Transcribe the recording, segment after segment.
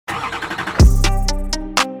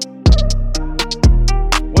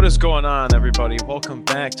going on, everybody? Welcome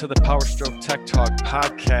back to the Powerstroke Tech Talk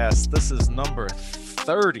podcast. This is number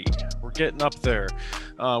 30. We're getting up there.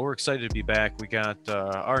 We're excited to be back. We got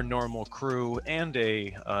our normal crew and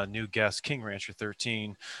a new guest, King Rancher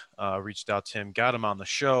 13. Reached out to him, got him on the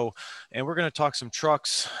show, and we're going to talk some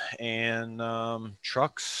trucks and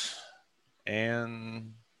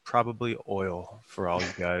probably oil for all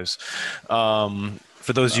you guys.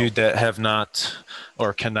 For those of you that have not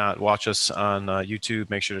or cannot watch us on YouTube,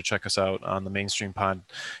 make sure to check us out on the mainstream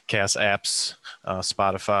podcast apps,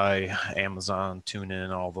 Spotify, Amazon, TuneIn,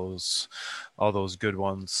 all those good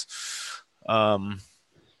ones.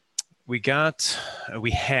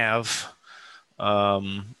 We have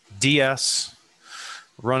DS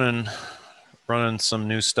running some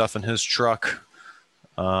new stuff in his truck.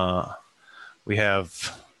 We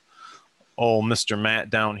have old Mr. Matt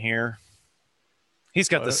down here. He's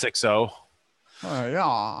got the 6.0.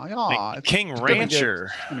 Yeah. King Rancher.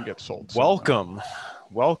 It's gonna get sold. Welcome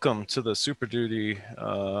to the Super Duty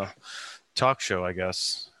talk show. I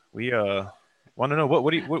guess we want to know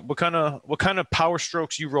what kind of power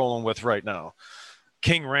strokes you rolling with right now,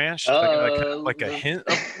 King Ranch. Like a hint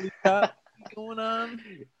of what we got going on.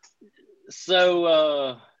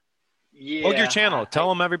 So yeah. Plug your channel. Tell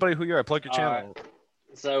them everybody who you are. Plug your channel. Right.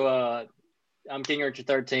 So I'm King Rancher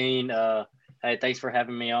 13. Hey, thanks for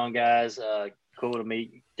having me on, guys. Cool to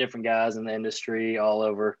meet different guys in the industry all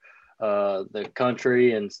over the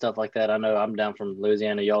country and stuff like that. I know I'm down from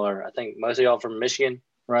Louisiana. Y'all are, I think most of y'all from Michigan,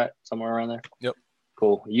 right? Somewhere around there. Yep.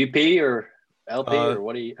 Cool. UP or LP or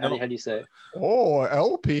what do you? How do you say it? Oh,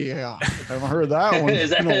 LP. Yeah, I haven't heard that one.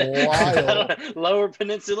 Is that in a while. Lower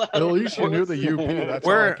Peninsula? At least you knew the UP. That's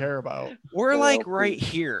all I care about. We're like right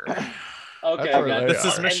here. Okay, this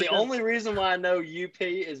is and Michigan. The only reason why I know UP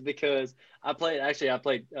is because I played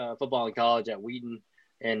football in college at Wheaton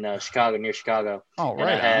in Chicago, near Chicago. Oh, and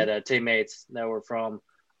right. I had teammates that were from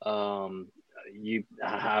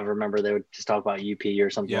I remember they would just talk about UP or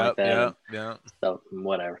something like that. Yeah. So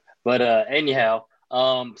whatever. But anyhow,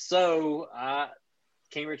 so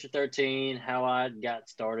King Richard 13, how I got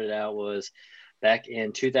started out was back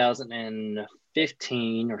in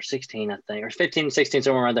 2015 or 16, I think, or 15, 16,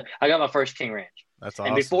 somewhere around there. I got my first King Ranch. That's awesome.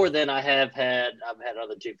 And before then, I've had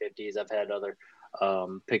other 250s. I've had other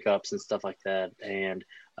pickups and stuff like that. And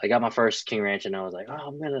I got my first King Ranch, and I was like, oh,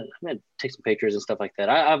 I'm gonna take some pictures and stuff like that.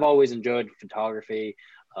 I've always enjoyed photography,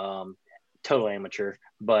 total amateur,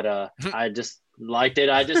 but I just liked it.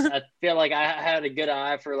 I feel like I had a good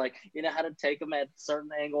eye for how to take them at a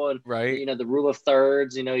certain angle and right. The rule of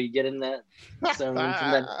thirds. You get in that zone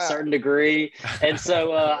from that certain degree, and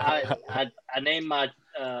so I named my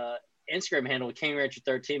Instagram handle King Rancher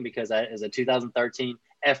 13 because I is a 2013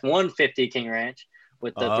 F-150 King Ranch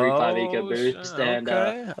with the 3.5 Eco Boost, and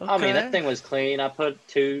I mean that thing was clean. I put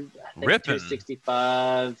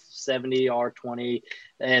 265 70 R20,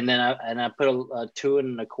 and then I put a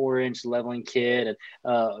 2.25 inch leveling kit and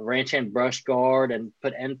ranch hand brush guard and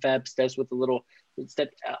put NFAB steps with a little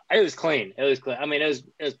step. It was clean. I mean, it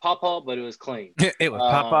was pop, but it was clean. It was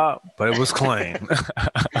pop, but it was clean.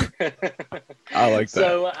 I like that.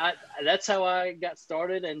 So that's how I got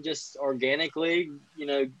started, and just organically,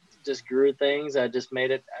 just grew things. I just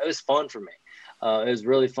made it. It was fun for me. It was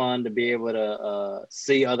really fun to be able to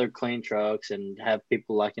see other clean trucks and have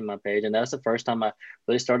people liking my page. And that's the first time I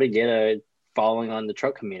really started to get a following on the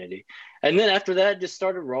truck community. And then after that, just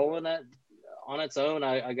started rolling that on its own.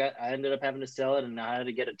 I ended up having to sell it, and I had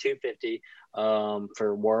to get a 250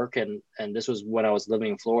 for work. And this was when I was living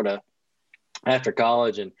in Florida after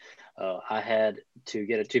college. And I had to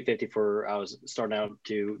get a 250 I was starting out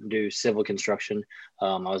to do civil construction.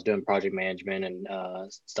 I was doing project management and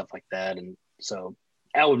stuff like that. And so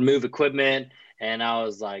I would move equipment, and I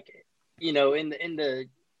was like, in the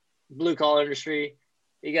blue collar industry,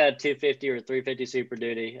 you got a 250 or 350 Super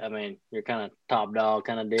Duty. I mean, you're kind of top dog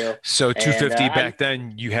kind of deal. So 250 back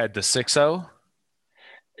then, you had the 6.0?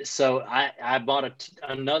 So I bought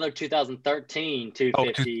another 2013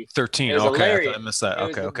 250. 13. It was okay, I missed that.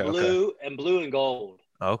 It was blue and gold.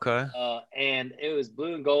 Okay. And it was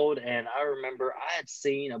blue and gold. And I remember I had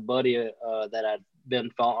seen a buddy that had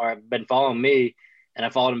been following me, and I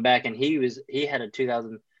followed him back, and he had a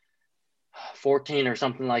 2014 or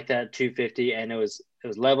something like that 250, and it was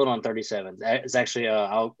leveled on 37s. It's actually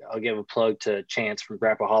I'll give a plug to Chance from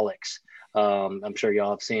Grapaholics. I'm sure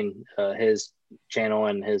y'all have seen his channel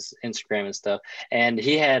and his Instagram and stuff. And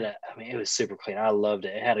he had, it was super clean. I loved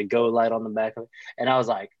it. It had a go light on the back of it. And I was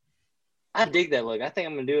like, I dig that look. I think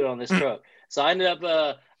I'm going to do it on this truck. So I ended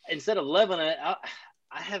up, instead of leveling it,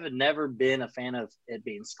 I have never been a fan of it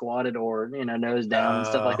being squatted or, nose down and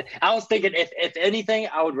stuff like that. I was thinking if anything,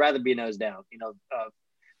 I would rather be nose down,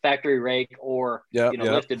 factory rake or,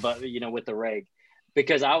 lifted, but, with the rake,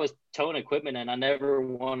 because I was towing equipment and I never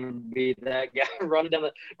wanted to be that guy running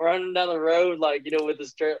down the road, like, with the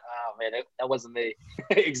strip. Oh man, that wasn't me.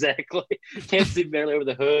 Exactly. Can't see barely over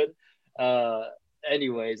the hood.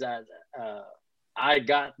 Anyways, I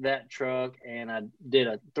got that truck and I did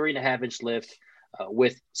a 3.5-inch lift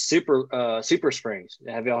with super springs.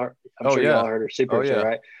 Have y'all heard? I'm sure y'all heard of super,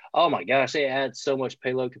 right? Oh my gosh, they add so much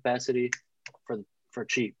payload capacity for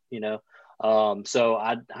cheap, So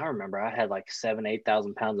I remember I had like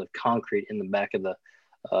 7,000-8,000 pounds of concrete in the back of the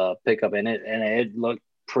pickup, and it looked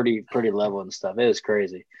pretty level and stuff. It was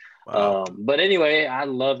crazy. Wow. But anyway, I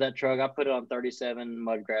love that truck. I put it on 37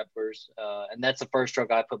 mud grapplers, and that's the first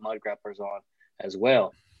truck I put mud grapplers on as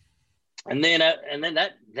well. And then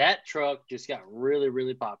that truck just got really,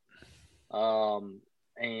 really popular.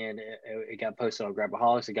 And it got posted on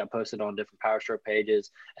Grappleholics. It got posted on different Powerstroke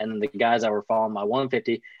pages. And then the guys that were following my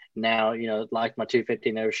 150 now, liked my 250,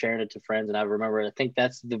 and they were sharing it to friends. And I remember, I think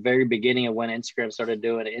that's the very beginning of when Instagram started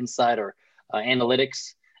doing insight or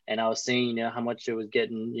analytics. And I was seeing, how much it was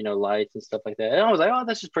getting, likes and stuff like that. And I was like, oh,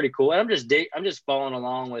 that's just pretty cool. And I'm just following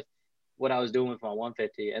along with what I was doing with my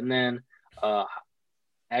 150. And then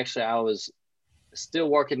actually I was still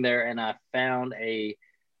working there, and I found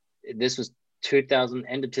this was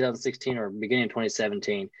end of 2016 or beginning of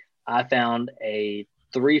 2017. I found a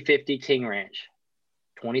 350 King Ranch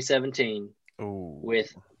 2017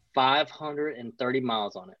 with 530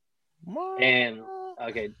 miles on it. What? And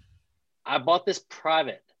okay, I bought this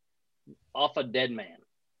private off a dead man.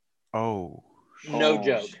 No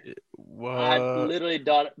joke. What? I literally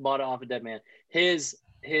bought it off a dead man. His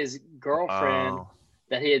girlfriend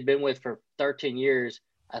that he had been with for 13 years,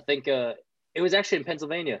 I think it was actually in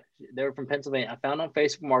Pennsylvania. They were from Pennsylvania. I found on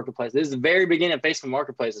Facebook Marketplace. This is the very beginning of Facebook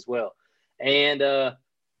Marketplace as well. And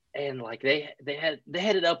like they had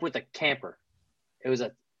it up with a camper. It was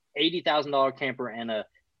a $80,000 camper and a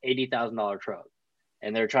 $80,000 truck.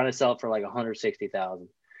 And they're trying to sell it for like $160,000.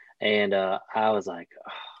 And I was like,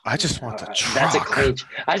 I just want the truck. That's a clinch.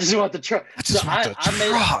 I just want the truck.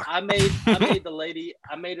 I made the lady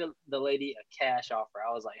a cash offer.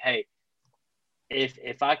 I was like, hey,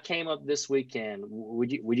 if I came up this weekend,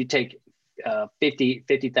 would you take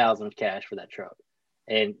 50,000 cash for that truck?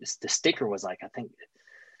 And the sticker was like, I think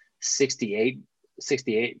 68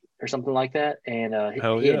 or something like that. And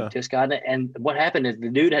he had just gotten it. And what happened is the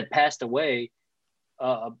dude had passed away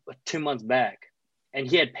 2 months back, and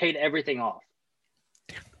he had paid everything off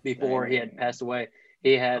before he had passed away.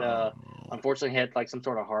 He had unfortunately had like some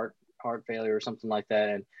sort of heart failure or something like that.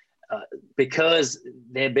 And because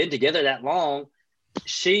they had been together that long,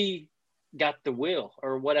 she got the will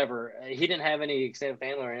or whatever. He didn't have any extended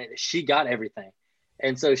family or anything. She got everything.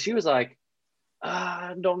 And so she was like,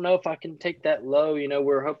 I don't know if I can take that low.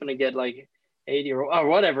 We're hoping to get like 80 or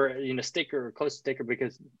whatever, sticker or close to sticker,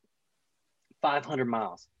 because 500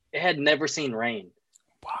 miles. It had never seen rain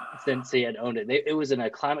since he had owned it. It was in a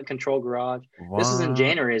climate control garage. Wow. This is in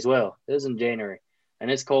January as well. This is in January, and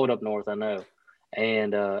it's cold up north, I know.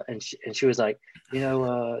 And she was like,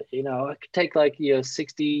 I could take like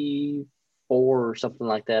 64 or something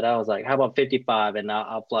like that. I was like, how about 55, and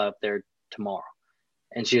I'll fly up there tomorrow.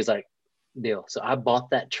 And she was like, deal. So I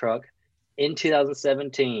bought that truck in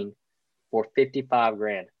 2017 for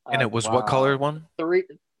 $55,000. And it was what color one? It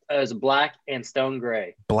was black and stone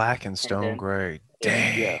gray. Black and stone gray.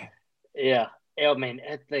 Dang. Yeah. I mean,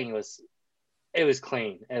 that thing was. It was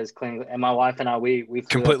clean. And my wife and I, we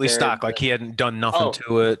completely stock. Like he hadn't done nothing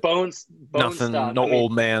to it. Bones nothing. Stock. No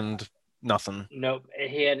old man. Nothing. Nope.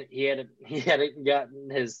 He hadn't gotten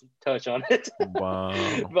his touch on it. Wow.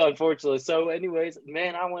 Unfortunately. So, anyways,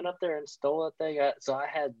 man, I went up there and stole that thing. So I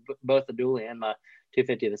had both the dually and my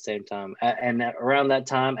 250 at the same time. And around that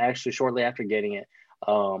time, actually, shortly after getting it,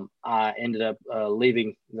 I ended up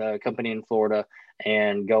leaving the company in Florida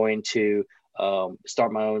and going to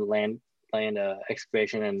start my own land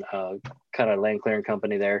excavation and kind of land clearing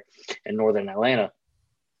company there in northern Atlanta.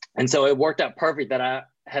 And so it worked out perfect that I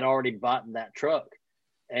had already bought that truck.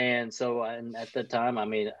 And so at that time, I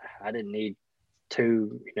mean, I didn't need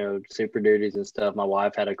two, Super Duties and stuff. My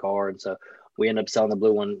wife had a car. And so we ended up selling the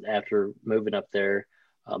blue one after moving up there,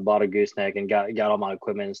 bought a gooseneck and got all my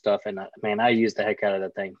equipment and stuff. And I used the heck out of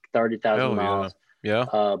that thing, 30,000 miles. Yeah.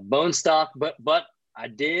 Bone stock, but I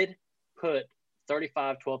did put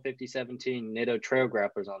 35, 12, 50, 17 Nitto trail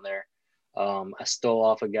grapplers on there. I stole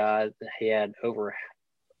off a guy that he had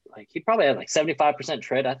he probably had like 75%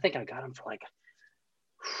 tread. I think I got him for like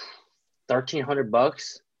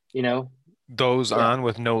 $1,300, you know. Those Yeah. on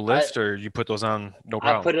with no lift, or you put those on no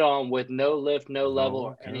problem? I put it on with no lift, no level,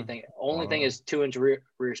 or anything. Only thing is 2-inch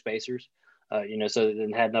rear spacers, you know, so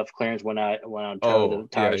it had enough clearance when on toe, the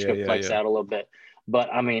tires could flex out a little bit.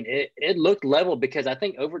 But I mean, it looked level because I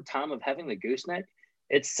think over time of having the gooseneck,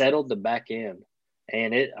 it settled the back end,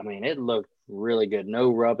 and it looked really good.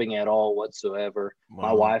 No rubbing at all whatsoever. Wow.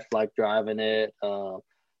 My wife liked driving it.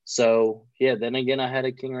 So yeah, then again, I had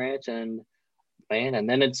a King Ranch, and man, and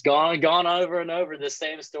then it's gone over and over the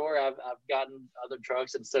same story. I've gotten other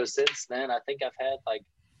trucks, and so since then, I think I've had like,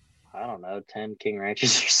 I don't know, 10 King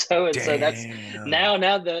Ranches or so. And so that's now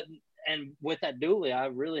and with that dually, I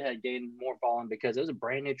really had gained more following because it was a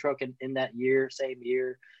brand new truck in that same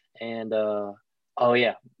year. And oh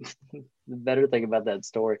yeah, the better thing about that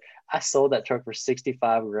story, I sold that truck for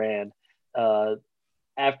 $65,000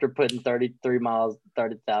 after putting 30,000 miles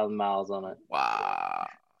on it. Wow.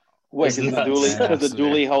 Wait, because the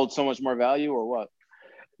dually holds so much more value, or what?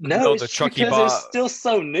 No, it's the truck because it's still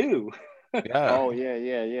so new. Yeah. Oh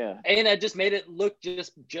yeah. And I just made it look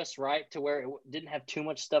just right to where it didn't have too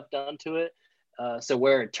much stuff done to it. So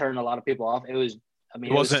where it turned a lot of people off. It was, I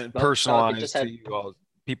mean, it wasn't personalized. Just had, to you all.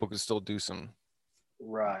 People could still do some.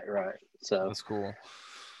 Right. So that's cool.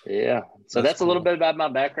 Yeah. So that's cool. A little bit about my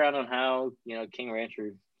background on how, you know, King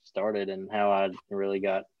Rancher started and how I really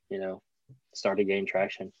got, you know, started gaining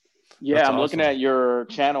traction. Yeah, that's I'm awesome. Looking at your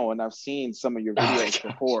channel and I've seen some of your videos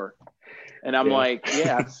before. And I'm like,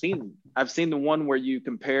 yeah, I've seen the one where you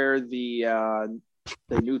compare the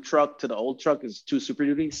new truck to the old truck is 2 Super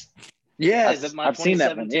Duties. Yeah, I've seen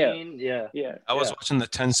that one. Yeah. I was watching the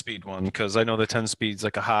 10-speed one because I know the 10-speed's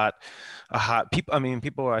like a hot people. I mean,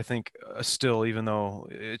 people I think still, even though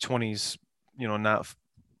 20s, you know, not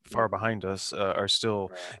far behind us, are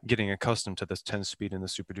still getting accustomed to this 10-speed in the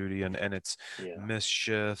Super Duty, and it's miss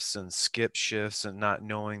shifts and skip shifts, and not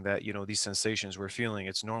knowing that, you know, these sensations we're feeling,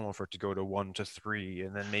 it's normal for it to go to 1 to 3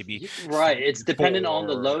 and then maybe it's dependent on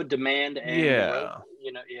the load demand and the road,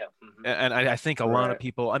 you know. Mm-hmm. And I think a lot of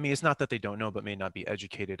people, I mean, it's not that they don't know, but may not be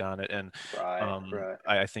educated on it. And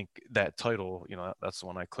I think that title, you know, that's the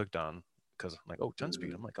one I clicked on because I'm like, oh,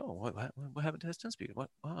 10-speed. I'm like, oh, what happened to his 10-speed? What?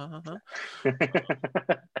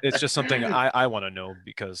 It's just something I want to know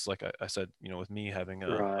because, like I said, you know, with me having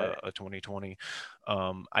a 2020,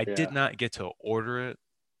 I did not get to order it.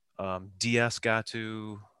 DS got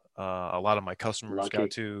to. A lot of my customers got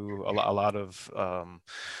to. A lot of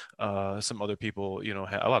some other people, you know,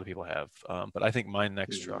 a lot of people have. But I think my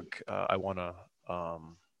next truck, I want to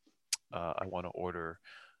order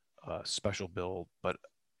a special build, but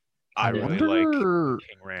I really like King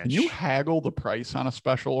Ranch. Can you haggle the price on a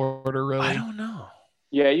special order, really? I don't know.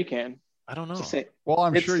 Yeah, you can. I don't know. Well,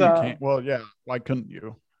 I'm sure you can. Well, yeah. Why couldn't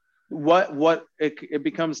you? It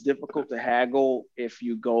becomes difficult to haggle if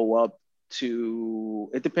you go up to,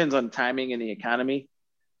 it depends on timing and the economy.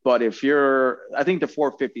 But I think the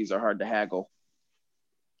 450s are hard to haggle.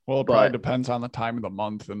 Well, it probably depends on the time of the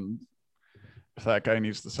month and if that guy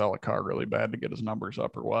needs to sell a car really bad to get his numbers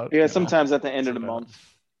up or what. Yeah, sometimes at the end of the month,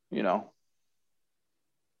 you know.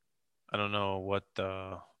 I don't know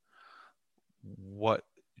what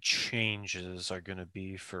changes are going to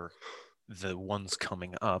be for the ones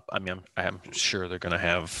coming up. I mean, I'm sure they're going to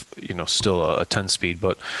have, you know, still a 10-speed,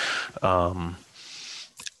 but I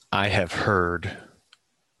have heard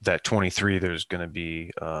that 23 there's going to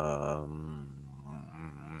be a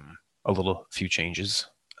few changes.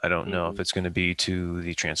 I don't know if it's going to be to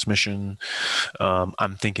the transmission.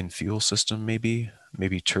 I'm thinking fuel system, maybe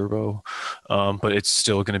turbo, but it's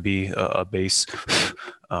still going to be a base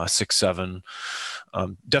 6.7.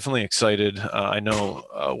 Definitely excited. I know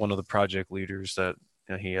one of the project leaders that,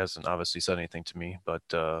 you know, he hasn't obviously said anything to me, but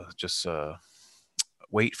just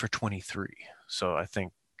wait for 23. So I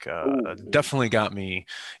think definitely got me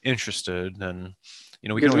interested, and you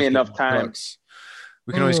know, gives me enough time.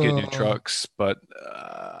 We can always get new trucks, but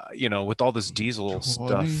you know, with all this diesel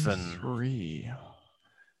stuff and,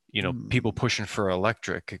 you know, people pushing for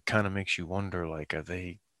electric, it kind of makes you wonder, like, are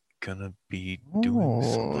they gonna be doing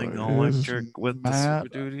something electric with the Super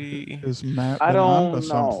Duty? Is Matt onto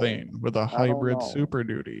something with a hybrid Super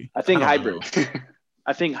Duty? I think hybrid.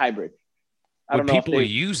 I think hybrid. Would people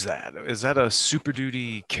use that? Is that a Super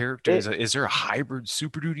Duty character? Is there a hybrid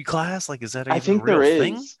Super Duty class? Like, is that a real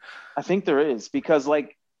thing? I think there is, because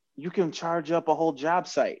like you can charge up a whole job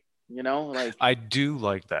site, you know, like I do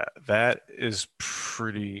like that. That is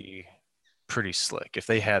pretty slick. If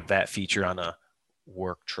they had that feature on a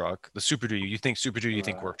work truck. The Super Duty, you think Super Duty, you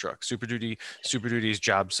think work truck. Super Duty is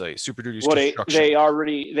job site. Super Duty is construction. They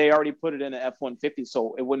already put it in an F-150,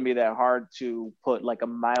 so it wouldn't be that hard to put like a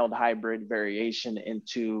mild hybrid variation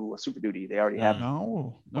into a Super Duty. They already have.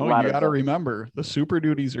 No, you got to remember the Super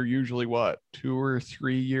Duties are usually what 2 or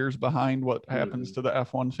 3 years behind what happens to the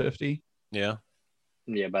F-150. Yeah,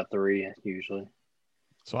 about 3 usually.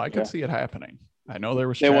 So I could see it happening. I know there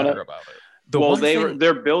was chatter about it.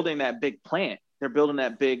 They're building that big plant. They're building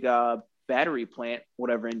that big battery plant,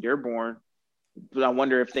 whatever, in Dearborn. But I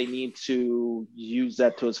wonder if they need to use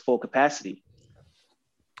that to its full capacity.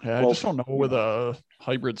 Yeah, I just don't know with a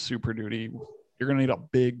hybrid Super Duty, you're going to need a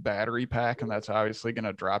big battery pack, and that's obviously going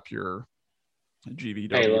to drop your GVW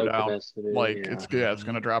payload down. capacity, it's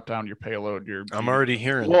going to drop down your payload. I'm already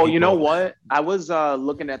hearing. Well, you know what? I was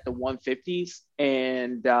looking at the 150s,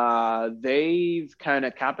 and they've kind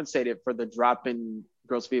of compensated for the drop in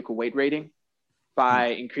gross vehicle weight rating by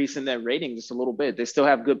increasing that rating just a little bit. They still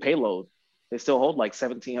have good payload. They still hold like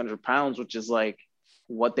 1,700 pounds, which is like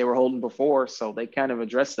what they were holding before. So they kind of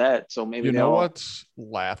addressed that. So maybe what's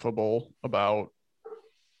laughable about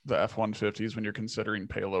the F-150s when you're considering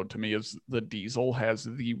payload to me is the diesel has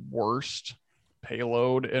the worst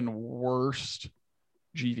payload and worst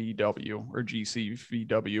GVW or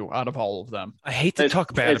GCVW out of all of them. I hate to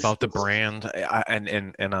talk bad about the brand,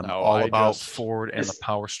 and I'm all about Ford and the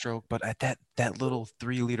Powerstroke, but at that little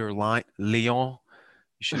 3-liter line, Leon,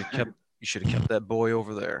 you should have kept that boy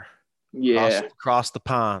over there. Yeah, across the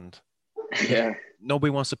pond. Yeah.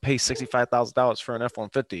 Nobody wants to pay $65,000 for an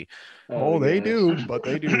F-150. They do, but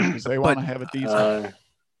they do because they want to have a diesel.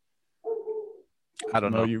 I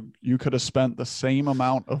don't know. You could have spent the same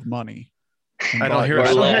amount of money. I don't hear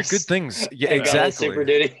good things. Yeah, exactly. Super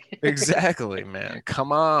Duty. Exactly, man.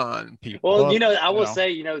 Come on, people. Well, I will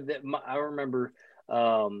say, that I remember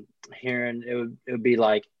hearing it would be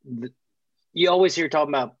like you always hear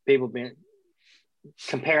talking about people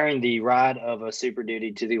comparing the ride of a Super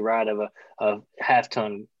Duty to the ride of a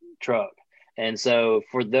half-ton truck. And so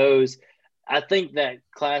for those, I think that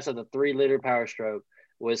class of the 3-liter Powerstroke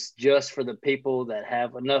was just for the people that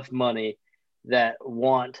have enough money that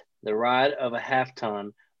want the ride of a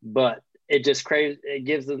half-ton, but it just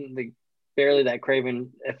gives them barely that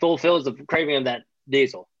craving. It fulfills the craving of that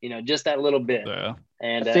diesel, just that little bit. Yeah.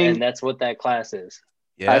 And that's what that class is.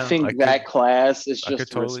 Yeah, I think that class is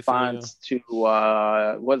just a response to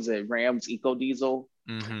what is it, Ram's Eco Diesel.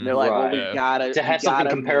 Mm-hmm. They're like, we gotta to have something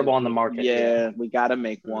comparable on the market. Yeah, we gotta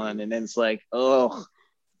make one, and then it's like,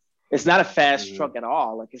 it's not a fast truck at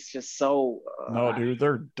all. Like it's just so. No, dude,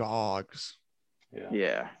 they're dogs.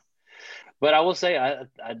 Yeah. But I will say, I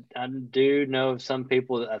do know some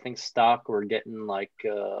people that I think stock were getting like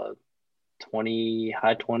high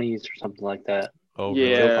 20s or something like that. Oh,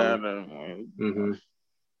 yeah. Mm-hmm.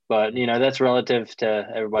 But that's relative to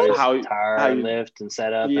everybody's tire lift and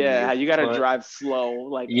setup. Yeah, you got to drive slow.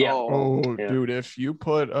 Like dude, if you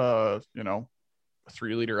put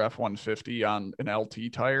 3-liter F-150 on an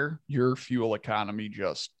LT tire, your fuel economy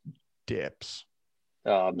just dips.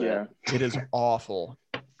 Oh man, it is awful.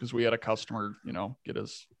 Because we had a customer, get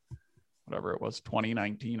his whatever it was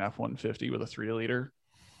 2019 F-150 with a 3-liter.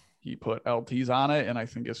 He put LTs on it, and I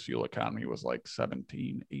think his fuel economy was like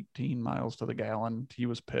 17, 18 miles to the gallon. He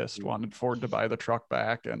was pissed, wanted Ford to buy the truck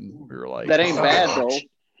back, and we were like, that ain't bad though.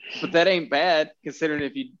 But that ain't bad considering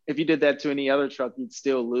if you did that to any other truck, you'd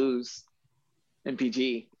still lose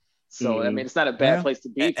MPG. So I mean, it's not a bad place to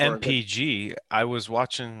be. MPG. I was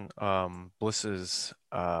watching Bliss's.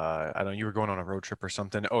 I don't know. You were going on a road trip or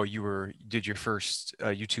something. Oh, did your first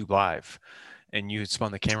YouTube live. And you had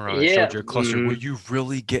spun the camera on and showed your cluster. Mm-hmm. Were you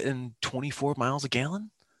really getting 24 miles a gallon?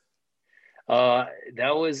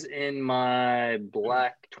 That was in my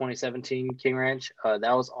black 2017 King Ranch.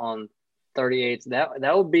 That was on 38s.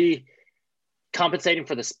 That would be compensating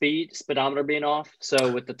for the speedometer being off. So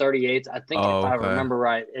with the 38s, I think if I remember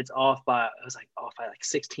right, it's off by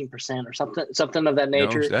 16% or something of that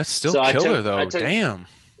nature. No, that's still killer though. Damn.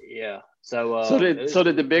 Yeah. So so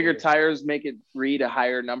did the bigger tires make it read a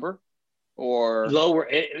higher number? Or lower,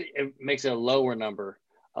 it makes it a lower number.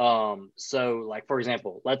 So like for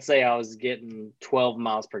example, let's say I was getting 12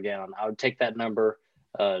 miles per gallon. I would take that number,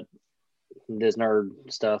 this nerd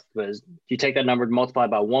stuff, but you take that number multiplied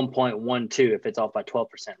by 1.12 if it's off by 12%,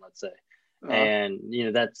 let's say. And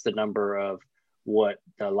that's the number of what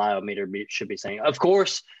the lyometer should be saying. Of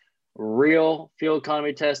course, real fuel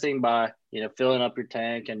economy testing by filling up your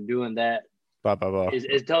tank and doing that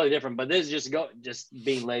is totally different. But this is just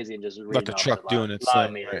being lazy and just let the truck doing its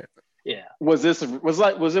thing. Right. Yeah. Was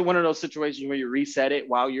it one of those situations where you reset it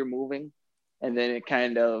while you're moving, and then it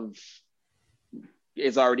kind of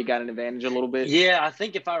is already got an advantage a little bit? Yeah, I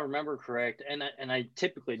think if I remember correct, and I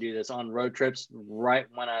typically do this on road trips right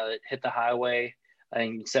when I hit the highway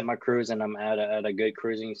and set my cruise and I'm at a good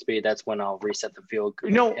cruising speed. That's when I'll reset the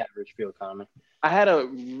average fuel economy.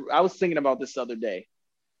 I was thinking about this the other day.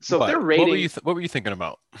 So if they're rating, what were you thinking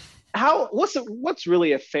about? What's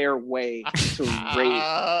really a fair way to rate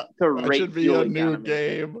that should be fuel a new economy?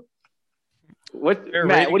 game.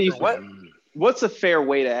 Matt, what do you think? What's a fair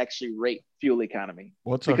way to actually rate fuel economy?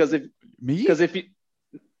 Because if you,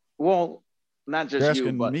 well, not just You're you,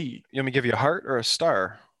 asking but me. You want me to give you a heart or a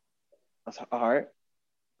star? a heart.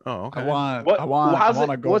 Oh, okay. I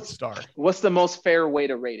want a gold star. What's the most fair way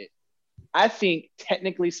to rate it? I think,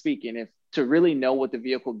 technically speaking, if to really know what the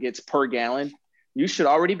vehicle gets per gallon, you should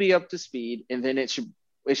already be up to speed, and then it should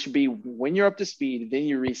be when you're up to speed, then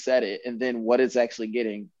you reset it, and then what it's actually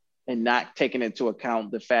getting, and not taking into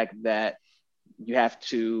account the fact that you have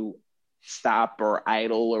to stop or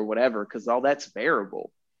idle or whatever, because all that's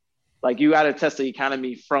variable. Like you got to test the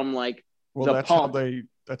economy from like the pump.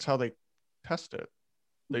 That's how they test it.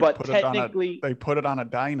 They but put technically, they put it on a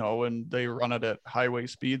dyno and they run it at highway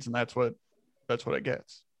speeds, and that's what it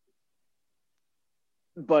gets.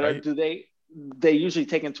 But right? do they usually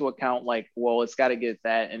take into account like, well, it's got to get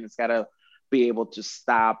that, and it's got to be able to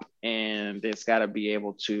stop, and it's got to be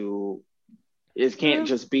able to. It can't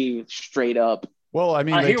just be straight up. Well, I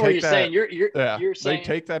mean, I hear what you're saying. You're saying they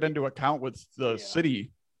take that into account with the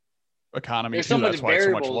city economy there's too. so much That's why it's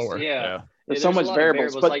so much variables, lower. yeah. There's so much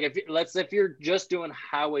variables. But like if you're just doing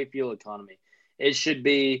highway fuel economy, it should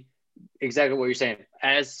be exactly what you're saying.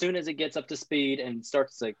 As soon as it gets up to speed and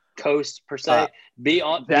starts to coast per se, be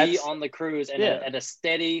on the cruise and at a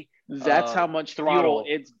steady. That's how much throttle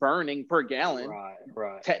fuel it's burning per gallon.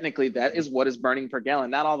 Right. Technically, that is what is burning per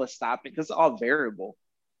gallon, not all the stopping, because it's all variable.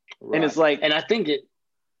 Right. And it's like, and I think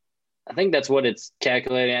that's what it's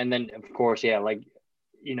calculating. And then of course, like,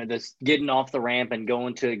 this getting off the ramp and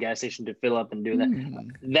going to a gas station to fill up and do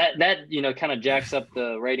that kind of jacks up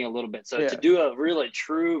the rating a little bit. So to do a really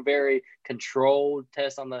true, very controlled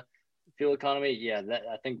test on the fuel economy,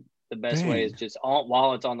 I think the best way is just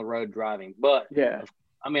while it's on the road driving. But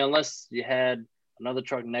I mean, unless you had another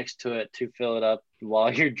truck next to it to fill it up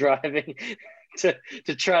while you're driving to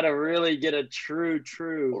try to really get a true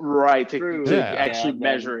to actually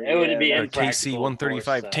measure it. It would be a impractical. KC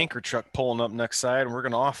 135 tanker truck pulling up next side, and we're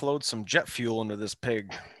going to offload some jet fuel into this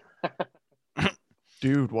pig.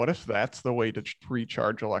 Dude, what if that's the way to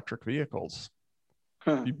recharge electric vehicles?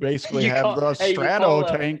 You basically have the Strato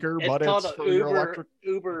tanker, but it's for your electric.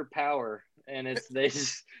 Uber power, and they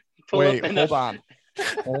just wait.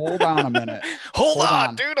 Hold on a minute. Hold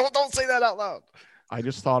on, dude. Don't say that out loud. I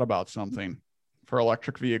just thought about something for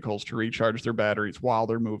electric vehicles to recharge their batteries while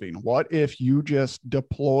they're moving. What if you just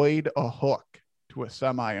deployed a hook to a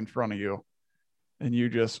semi in front of you and you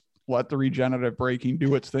just let the regenerative braking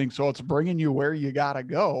do its thing? So it's bringing you where you got to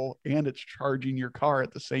go and it's charging your car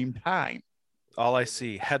at the same time. All I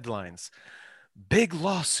see, headlines, big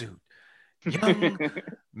lawsuit, Jung,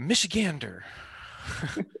 Michigander.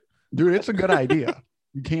 Dude, it's a good idea.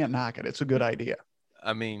 You can't knock it. It's a good idea.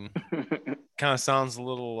 I mean, kind of sounds a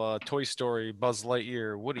little Toy Story, Buzz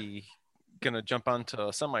Lightyear, Woody gonna jump onto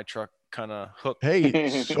a semi truck kind of hook.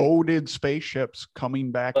 Hey, so did spaceships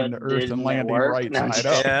coming back into Earth and landing right side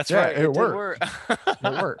up. Yeah, that's right. It worked. It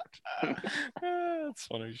worked. That's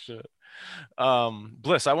funny shit.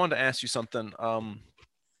 Bliss, I wanted to ask you something.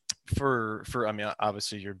 For I mean,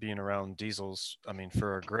 obviously you're being around diesels, I mean,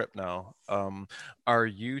 for a grip now. Are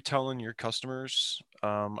you telling your customers,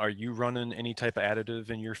 are you running any type of additive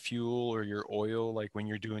in your fuel or your oil, like when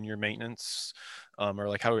you're doing your maintenance? Or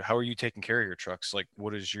like how are you taking care of your trucks? Like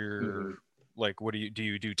what is your like what do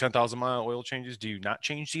you do 10,000 mile oil changes? Do you not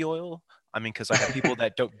change the oil? I mean, because I have people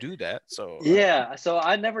that don't do that. So so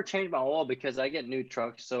I never change my oil because I get new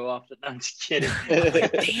trucks so often. I'm just kidding.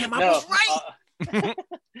 Damn, I was right.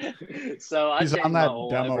 So he's on that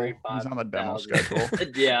demo. He's on the demo schedule.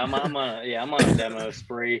 I'm on a demo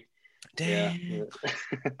spree. Damn. Yeah.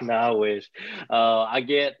 No, I wish. I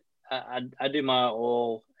do my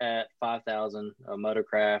oil at 5,000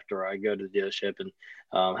 Motorcraft, or I go to the dealership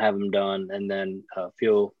and have them done, and then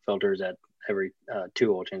fuel filters at every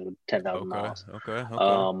 2 oil changes with 10,000 miles. Okay.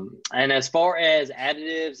 And as far as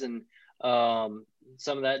additives and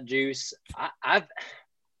some of that juice, I've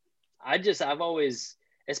always,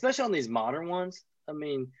 especially on these modern ones, I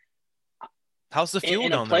mean, how's the fuel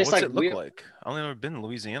down there? What's it look like? I've never been to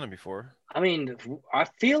Louisiana before. I mean, I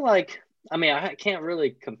feel like, I can't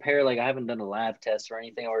really compare, like I haven't done a lab test or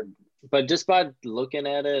anything, but just by looking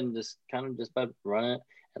at it and just by running it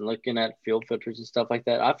and looking at fuel filters and stuff like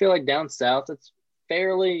that, I feel like down south it's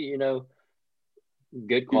fairly,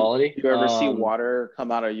 good quality. You ever see water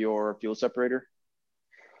come out of your fuel separator?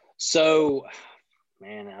 So,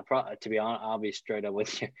 man, to be honest, I'll be straight up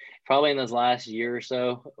with you. Probably in this last year or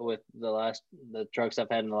so, with the trucks I've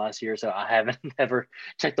had in the last year or so, I haven't ever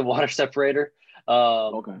checked the water separator.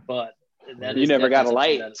 Okay. But you never got a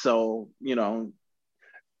light, so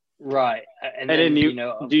right. And then do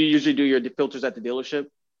you usually do your filters at the dealership?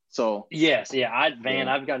 So yes, yeah. I've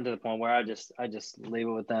gotten to the point where I just leave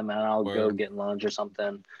it with them, and I'll go get lunch or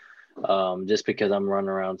something. Just because I'm running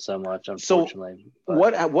around so much, unfortunately.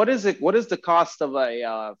 So what is it? What is the cost of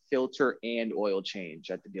a filter and oil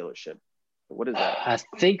change at the dealership? What is that? I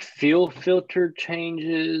think fuel filter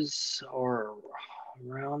changes are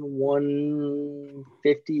around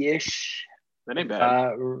 150-ish. That ain't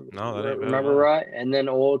bad. No, that ain't bad. Remember right? And then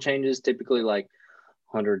oil changes typically like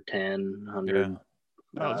 110, 100.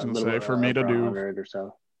 Yeah. I was gonna say for me to do or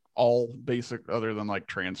so. All basic other than like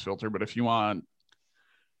trans filter, but if you want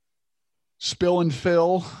spill and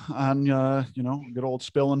fill on good old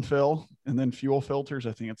spill and fill, and then fuel filters,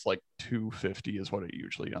 I think it's like 250 is what it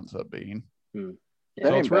usually ends up being. Yeah,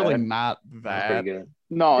 so it's really not that good.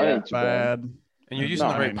 No, it ain't too bad. bad. And you're using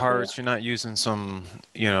the right parts. You're not using some,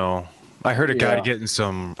 I heard a guy getting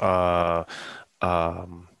some I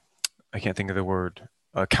can't think of the word,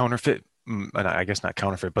 counterfeit. I guess not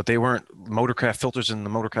counterfeit, but they weren't Motorcraft filters in the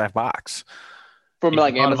Motorcraft box. From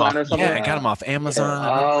like Amazon or something? Yeah, I got them off Amazon.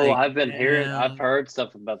 Yeah. Oh, I've been hearing, I've heard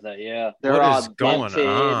stuff about that. Yeah. They're what all is going dented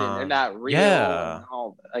on? and they're not real. Yeah.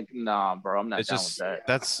 Like, nah, bro, I'm not it's down just, with that.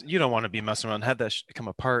 that's, you don't want to be messing around. Have that come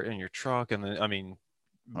apart in your truck. And then,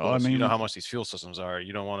 Well, you know how much these fuel systems are.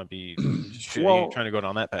 You don't want to be trying to go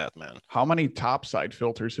down that path, man. How many topside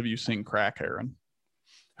filters have you seen crack, Aaron?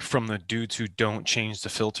 From the dudes who don't change the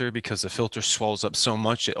filter because the filter swells up so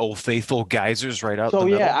much, Old Faithful geysers right out. So the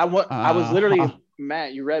middle. I was literally,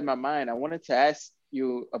 Matt, you read my mind. I wanted to ask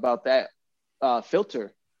you about that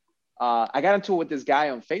filter. I got into it with this guy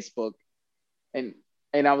on Facebook, and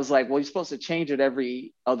I was like, well, you're supposed to change it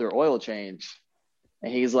every other oil change.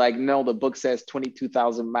 And he's like, no, the book says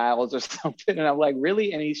 22,000 miles or something. And I'm like,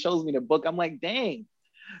 really? And he shows me the book. I'm like, dang,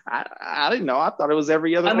 I didn't know. I thought it was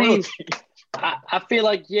every other oil change. I feel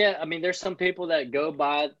like, there's some people that go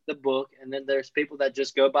by the book, and then there's people that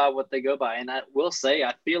just go by what they go by. And I will say,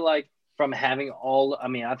 I feel like from having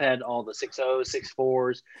I've had all the 6.0s,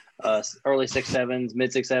 6.4s, early 6.7s,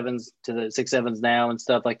 mid 6.7s to the 6.7s now and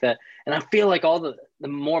stuff like that. And I feel like all the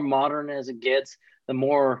more modern as it gets, the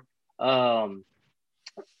more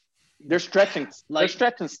they're stretching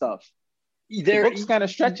stuff. The book's kind of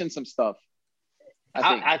stretching some stuff.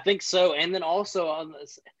 I think so. And then also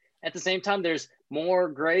at the same time, there's more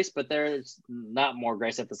grace, but there's not more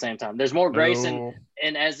grace at the same time. There's more grace, and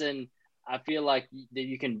as in, I feel like that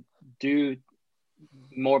you can do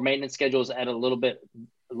more maintenance schedules at a little bit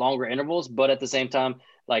longer intervals, but at the same time,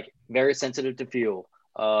 like very sensitive to fuel.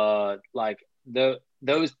 Like those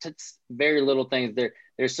very little things.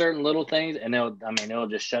 There's certain little things, and they'll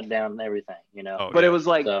just shut down everything, But it was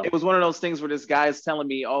like it was one of those things where this guy is telling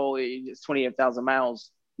me, oh, it's 28,000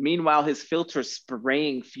 miles. Meanwhile, his filter's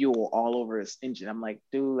spraying fuel all over his engine. I'm like,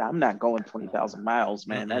 dude, I'm not going 20,000 miles,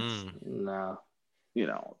 man. That's no.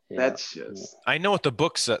 That's just. I know what the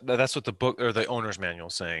book said. That's what the book or the owner's manual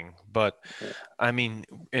is saying. But in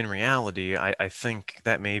reality, I think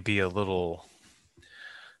that may be a little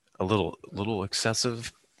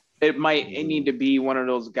excessive. It might need to be one of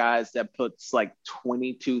those guys that puts like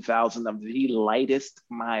 22,000 of the lightest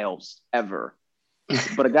miles ever.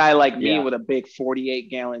 But a guy like me with a big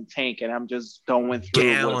 48-gallon tank, and I'm just going through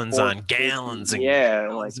gallons on gallons and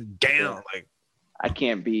gallons. Like I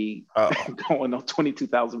can't be going on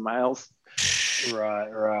 22,000 miles.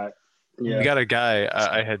 Right. Yeah. We got a guy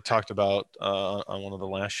I had talked about on one of the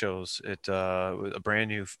last shows. It was a brand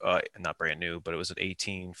new, not brand new, but it was an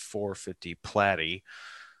 18 450 Platy,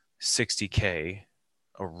 60K,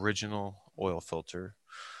 original oil filter.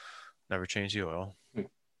 Never changed the oil.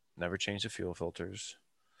 Never changed the fuel filters.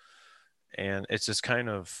 And it's just kind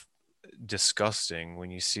of disgusting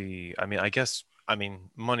when you see,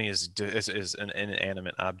 money is an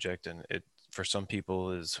inanimate object, and it for some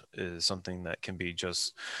people is something that can be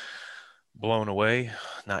just blown away,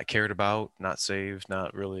 not cared about, not saved,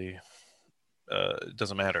 not really it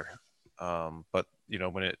doesn't matter. But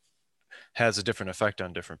when it has a different effect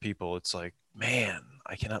on different people, it's like, man,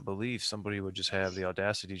 I cannot believe somebody would just have the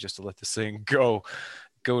audacity just to let this thing go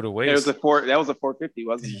to waste. That was a 450,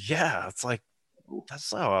 wasn't it? Yeah, it's like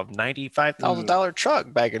that's a $95,000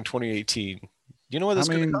 truck back in 2018. You know what this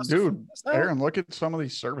going to cost? Dude, Aaron, look at some of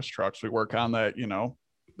these service trucks we work on that,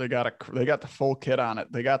 They got the full kit on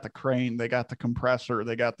it. They got the crane, they got the compressor,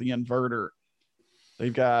 they got the inverter.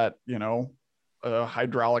 They've got, a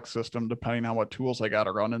hydraulic system, depending on what tools they got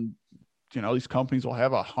to run. And, these companies will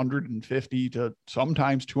have 150 to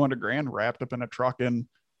sometimes 200 grand wrapped up in a truck. And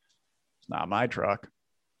it's not my truck.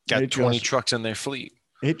 Got 20 trucks in their fleet.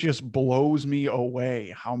 It just blows me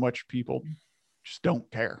away how much people just don't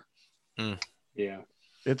care. Yeah.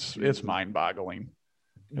 It's mind boggling.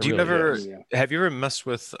 Do you have you ever messed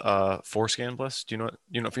with Forescan, Bliss? Do you know what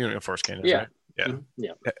you know what Forescan is? Yeah. Right? Yeah. Mm-hmm.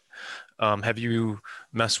 Yeah. Have you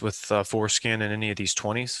messed with Forescan in any of these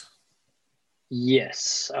 20s?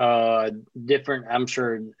 Yes. Different. I'm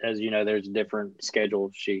sure, as you know, there's a different schedule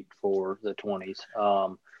sheet for the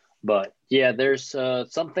 20s. But yeah, there's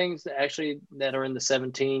some things that are in the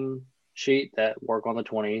 17 sheet that work on the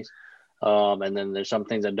 20s. And then there's some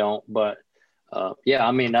things that don't. But yeah,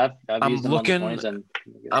 I mean, I've used them on the 20s. And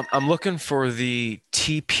I'm looking for the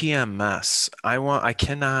TPMS. I want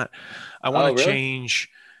to change.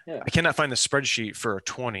 Yeah. I cannot find the spreadsheet for a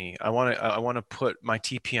 20. I want to put my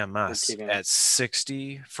TPMS at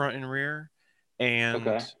 60 front and rear,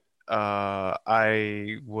 and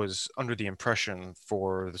I was under the impression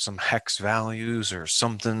for some hex values or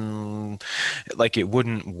something like it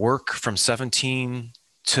wouldn't work from 17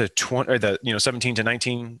 to 20, or 17 to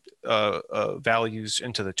 19 values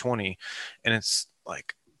into the 20, and it's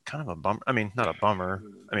like kind of a bummer. I mean, not a bummer.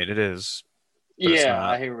 I mean, it is. Yeah,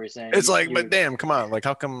 I hear what you're saying. It's like, but damn, come on! Like,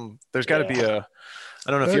 how come there's got to be a?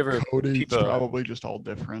 I don't know if you ever. Coding's probably just all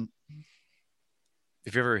different.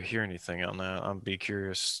 If you ever hear anything on that, I'd be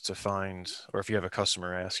curious to find, or if you have a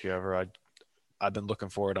customer ask you ever, I've been looking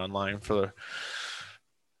for it online for the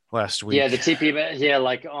last week. Yeah, the TP, yeah,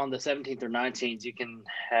 like on the 17th or 19th, you can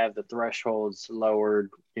have the thresholds lowered,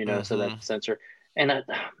 so that sensor. And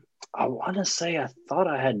I want to say I thought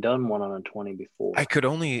I had done one on a 20 before. I could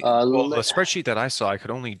only, the spreadsheet that I saw, I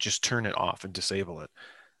could only just turn it off and disable it.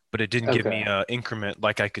 But it didn't give me an increment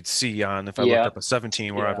like I could see on if I looked up a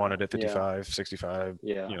 17 where I wanted it 55, 65,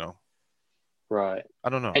 Right. I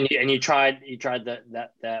don't know. And you tried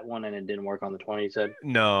that one and it didn't work on the 20, you said?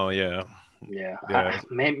 No, yeah. Yeah.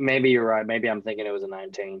 Maybe you're right. Maybe I'm thinking it was a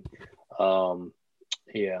 19.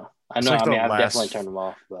 Yeah. I know. Like I've definitely turned them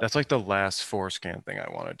off. But. That's like the last Forescan thing I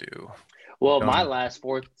want to do. Well, my last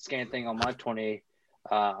Forescan thing on my 20,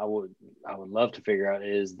 I would love to figure out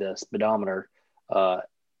is the speedometer.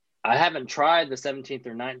 I haven't tried the 17th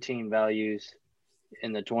or 19 values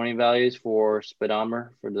in the 20 values for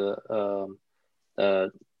speedometer for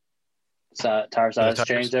the tire size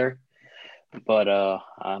change there. But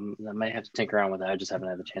I may have to tinker around with that. I just haven't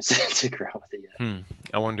had the chance to tinker around with it yet.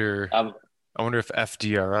 I wonder if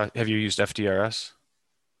FDRS. Have you used FDRS?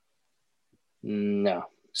 No.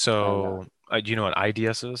 So do you know what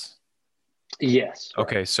IDS is? Yes. Right.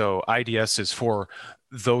 Okay, so IDS is for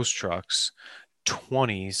those trucks.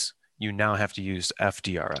 20s, you now have to use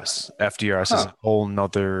FDRS. FDRS is a whole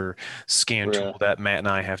nother scan tool that Matt and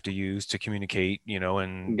I have to use to communicate,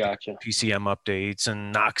 and PCM updates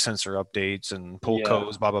and knock sensor updates and pull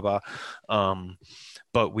codes, blah, blah, blah.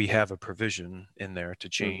 But we have a provision in there to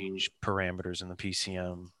change parameters in the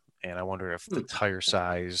PCM. And I wonder if the tire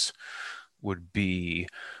size would be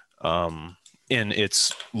in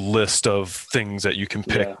its list of things that you can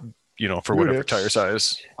pick, for whatever tire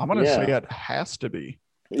size. I'm going to say it has to be.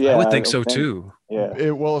 Yeah, I would think so too. Yeah.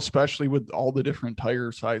 Especially with all the different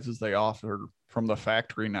tire sizes they offer from the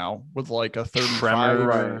factory now, with like a 35, Tremor,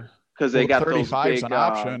 right? Because they got 35 is big, an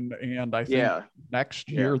option, and I think next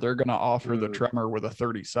year they're going to offer the Tremor with a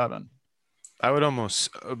 37. I would almost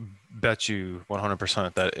bet you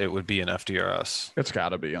 100% that it would be an FDRS. It's got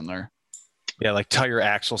to be in there. Yeah, like tire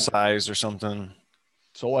axle size or something.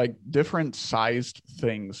 So like different sized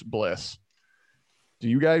things, Bliss. Do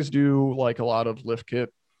you guys do like a lot of lift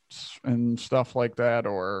kits and stuff like that,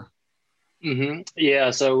 or?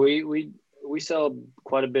 Yeah, so we sell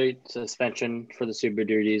quite a bit suspension for the Super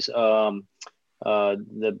Duties.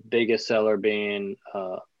 The biggest seller being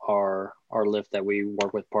our lift that we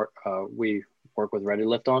work with. We work with Ready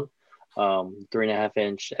Lift on 3.5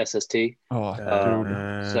 inch SST. Oh,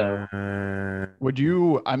 dude. So would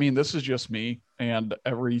you? I mean, this is just me. And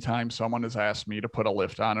every time someone has asked me to put a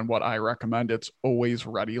lift on and what I recommend, it's always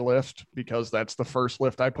Ready Lift, because that's the first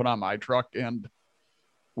lift I put on my truck. And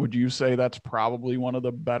would you say that's probably one of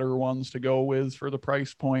the better ones to go with for the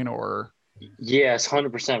price point, or? Yes,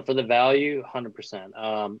 100% for the value,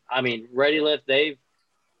 100%. I mean, Ready Lift, they've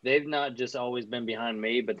not just always been behind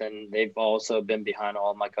me, but then they've also been behind all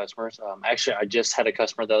of my customers. Actually, I just had a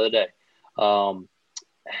customer the other day,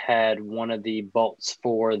 had one of the bolts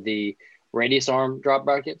for the radius arm drop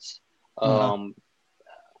brackets.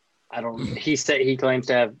 he claims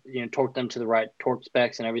to have, torqued them to the right torque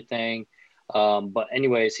specs and everything. But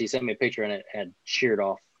anyways, he sent me a picture and it had sheared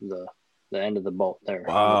off the end of the bolt there.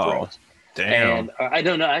 Wow. On the threads. Damn. And I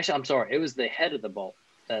don't know. Actually, I'm sorry. It was the head of the bolt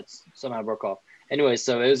that's somehow broke off. Anyway,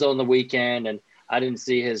 so it was on the weekend, and I didn't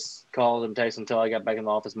see his calls and texts until I got back in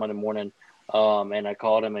the office Monday morning. And I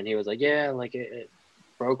called him, and he was like, "Yeah, like it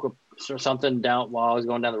broke or something down while I was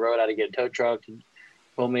going down the road. I had to get a tow truck to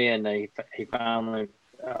pull me." And he finally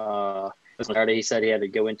Saturday he said he had to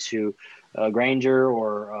go into Granger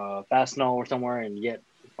or Fastenal or somewhere and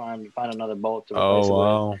find another bolt to replace it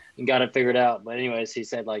with, and got it figured out. But anyways, he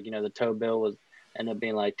said the tow bill ended up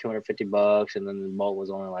being like $250, and then the bolt was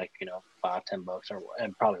only like $5-10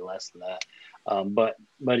 and probably less than that. But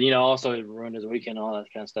also it ruined his weekend and all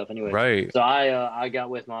that kind of stuff. Anyway, right. So I got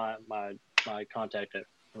with my contact at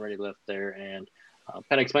Ready Lift there and kind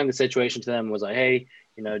of explained the situation to them. Was like, hey,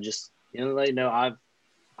 just let you know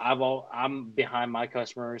I'm behind my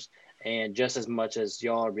customers, and just as much as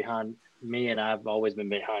y'all are behind me, and I've always been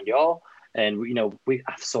behind y'all. And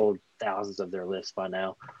I've sold thousands of their lifts by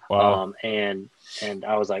now. Wow. And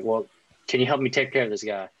I was like, well, can you help me take care of this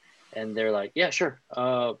guy? And they're like, yeah, sure.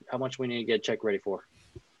 How much we need to get a check ready for?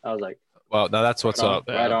 I was like, well, now that's what's up.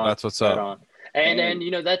 Right on. That's what's up. On. And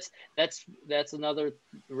that's another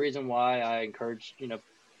reason why I encourage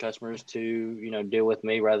customers to deal with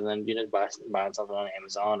me rather than buying something on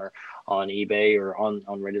Amazon or on eBay or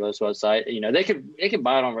on Ready Lift's website. They could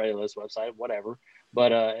buy it on Ready Lift's website, whatever.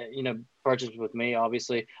 But purchase with me.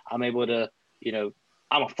 Obviously, I'm able to.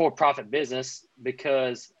 I'm a for-profit business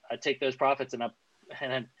because I take those profits and I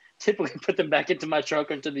typically put them back into my truck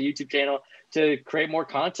or into the YouTube channel to create more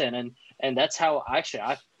content. And that's how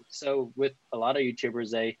so with a lot of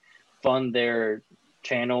YouTubers, they fund their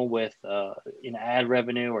channel with ad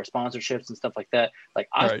revenue or sponsorships and stuff like that. Like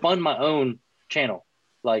I fund my own channel.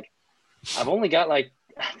 Like I've only got like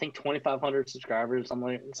I think 2,500 subscribers,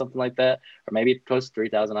 something like that, or maybe close to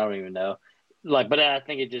 3,000. I don't even know. But I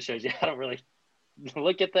think it just shows you I don't really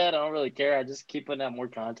look at that. I don't really care. I just keep putting out more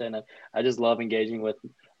content. And I just love engaging with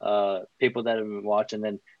people that have been watching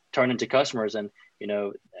and turn into customers, and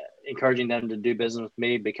encouraging them to do business with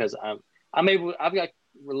me because I've got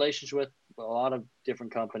relationships with a lot of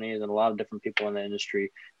different companies and a lot of different people in the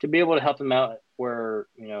industry to be able to help them out where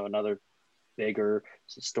another bigger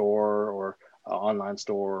store or online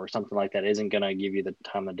store or something like that isn't going to give you the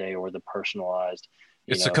time of day or the personalized.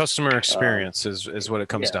 It's the customer experience is what it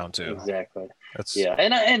comes down to. Exactly.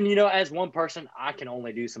 And as one person, I can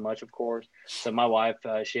only do so much, of course. So my wife,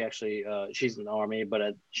 she actually she's in the Army,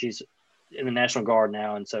 but she's in the National Guard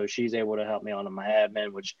now, and so she's able to help me on my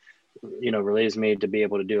admin, which relieves me to be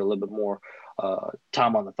able to do a little bit more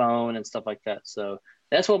time on the phone and stuff like that. So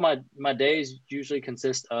that's what my days usually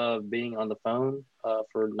consist of, being on the phone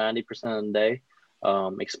for 90% of the day,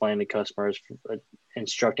 explaining to customers,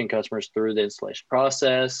 instructing customers through the installation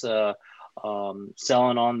process,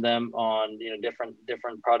 selling on them on different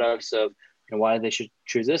products of why they should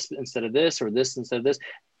choose this instead of this or this instead of this,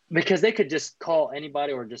 because they could just call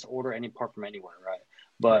anybody or just order any part from anywhere, right?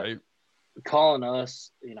 But calling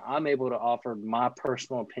us, I'm able to offer my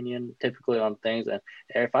personal opinion typically on things. And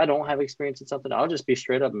if I don't have experience in something, I'll just be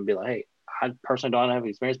straight up and be like, hey, I personally don't have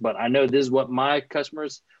experience, but I know this is what my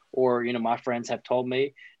customers or, my friends have told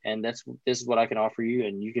me. And this is what I can offer you,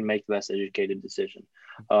 and you can make the best educated decision.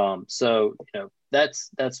 So,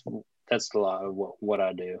 that's a lot of what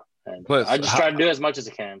I do. And I just try to do as much as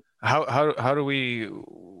I can. How do we,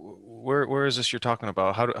 where is this you're talking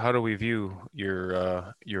about? How do we view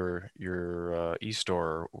your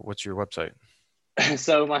e-store? What's your website?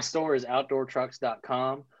 So my store is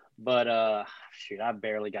outdoortrucks.com, but I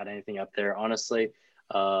barely got anything up there, honestly.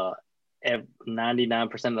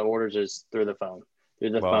 99% of the orders is through the phone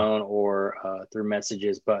or through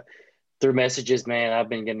messages. But through messages, man, I've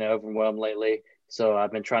been getting overwhelmed lately. So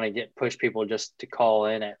I've been trying to push people just to call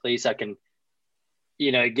in. At least I can,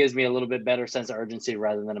 it gives me a little bit better sense of urgency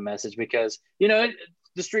rather than a message, because, the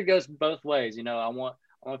street goes both ways. I want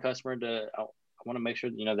a customer I want to make sure,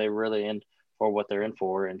 they're really in for what they're in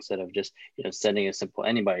for, instead of just, sending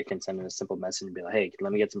anybody can send in a simple message and be like, hey,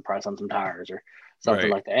 let me get some price on some tires or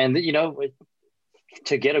something like that. And,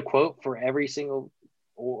 to get a quote for every single,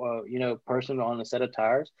 person on a set of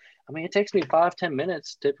tires, I mean, it takes me 5-10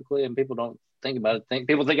 minutes typically, and people don't think about it.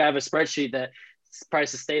 People think I have a spreadsheet that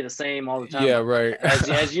prices stay the same all the time. Yeah, right.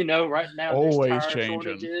 As you know, right now always there's tire changing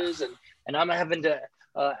shortages, and I'm having to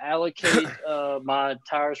allocate my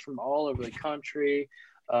tires from all over the country,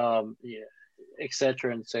 et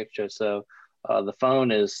cetera, et cetera. So the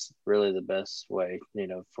phone is really the best way,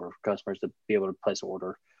 for customers to be able to place an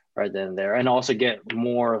order right then and there, and also get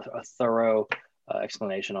more a thorough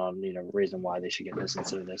explanation on, reason why they should get this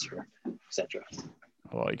instead of this, or etc.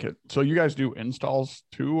 I like it. So you guys do installs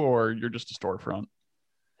too, or you're just a storefront?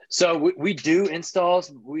 So we do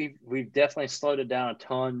installs. We've definitely slowed it down a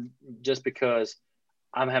ton, just because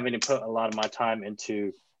I'm having to put a lot of my time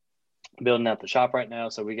into building out the shop right now.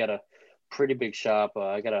 So we got a pretty big shop.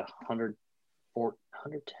 I got a 110 or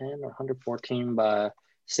 114 by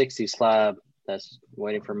 60 slab that's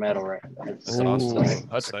waiting for metal right now. That's awesome.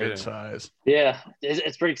 That's a good size. Yeah,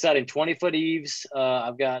 it's pretty exciting. 20-foot eaves.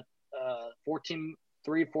 I've got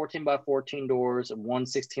 3 14 by 14 doors, 1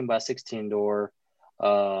 16 by 16 door.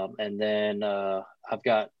 And then I've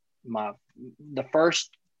got the first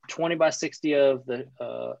 20 by 60 of the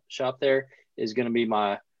shop there is going to be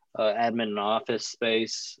my admin and office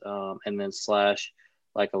space, and then /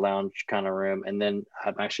 like a lounge kind of room. And then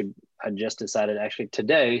I just decided actually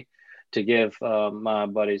today to give my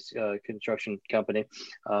buddy's construction company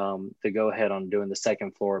to go ahead on doing the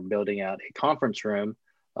second floor, building out a conference room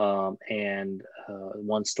and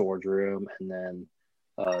 1 storage room, and then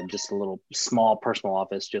just a little small personal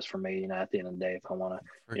office just for me, at the end of the day, if I want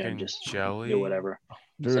to, just do whatever.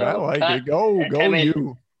 Dude, so, I like it. Go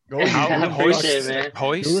you. Go. I appreciate it, man.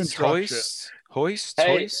 Hoist.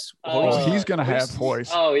 He's gonna have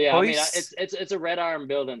hoist. Oh yeah, hoist. I mean, it's a red iron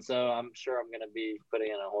building, so I'm sure I'm gonna be putting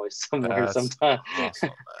in a hoist somewhere sometime.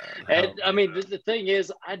 Awesome, And I mean, the thing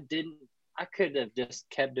is, I could have just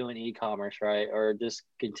kept doing e-commerce, right, or just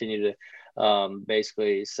continue to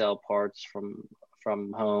basically sell parts from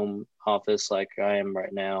home office like I am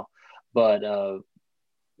right now. But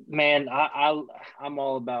man, I'm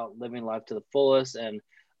all about living life to the fullest, and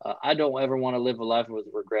I don't ever want to live a life with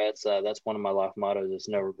regrets. That's one of my life mottos, is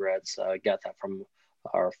no regrets. I got that from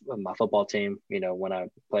my football team, when I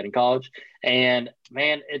played in college. And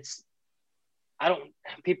man,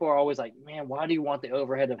 people are always like, man, why do you want the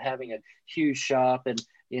overhead of having a huge shop and,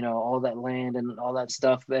 all that land and all that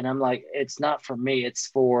stuff? And I'm like, it's not for me. It's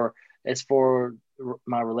for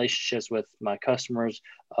my relationships with my customers.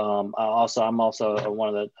 I'm also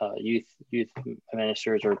one of the youth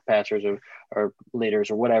ministers or pastors or leaders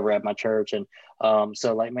or whatever at my church. And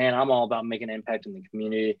so like, man, I'm all about making an impact in the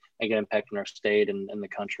community, making an impact in our state and the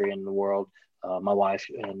country and the world. My wife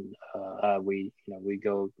and we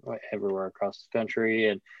go everywhere across the country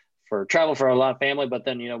and travel for a lot of family, but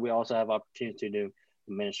then, we also have opportunities to do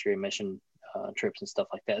ministry and mission trips and stuff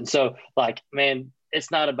like that. And so like, man, it's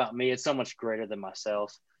not about me. It's so much greater than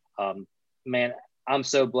myself. Man, I'm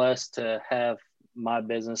so blessed to have my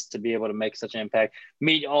business to be able to make such an impact.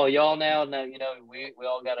 Meet all y'all now. Now, we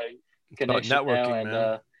all got a connection now.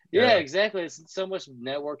 And yeah, exactly. It's so much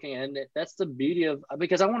networking. And that's the beauty of,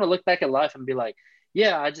 because I want to look back at life and be like,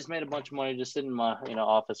 yeah, I just made a bunch of money just sitting in my,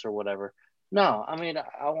 office or whatever. No, I mean,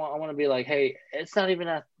 I want to be like, hey, it's not even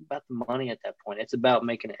about the money at that point. It's about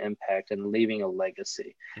making an impact and leaving a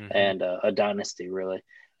legacy and a dynasty, really.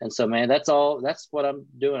 And so, man, that's what I'm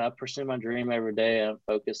doing. I pursue my dream every day. I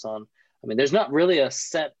focus on, there's not really a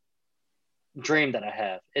set dream that I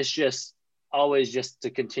have. It's just always just to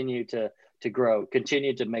continue to grow,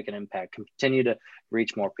 continue to make an impact, continue to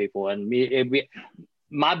reach more people. And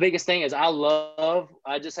my biggest thing is I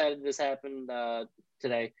just had this happen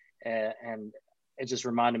today. And it just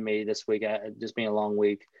reminded me this week, just being a long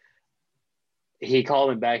week, he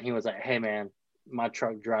called me back and he was like, hey man, my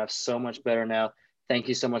truck drives so much better now. Thank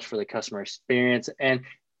you so much for the customer experience. And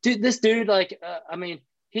this dude, like,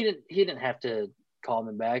 he didn't have to call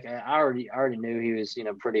me back. I already knew he was,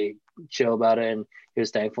 pretty chill about it and he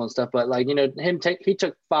was thankful and stuff. But like, he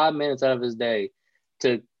took 5 minutes out of his day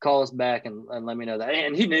to call us back and let me know that.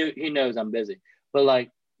 And he knows I'm busy, but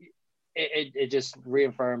like, it just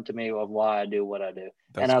reaffirmed to me of why I do what I do.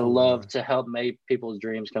 That's and I cool, love to help make people's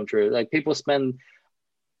dreams come true. Like, people spend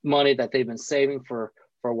money that they've been saving for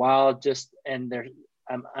a while, and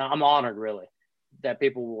I'm honored really that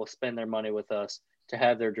people will spend their money with us to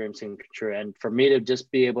have their dreams come true. And for me to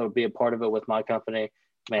just be able to be a part of it with my company,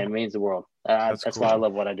 man, it means the world. That's cool. Why I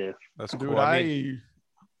love what I do. That's cool. Dude,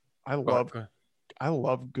 I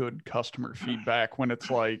love good customer feedback when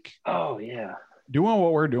it's like, oh yeah, doing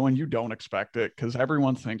what we're doing, you don't expect it, because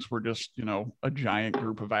everyone thinks we're just, a giant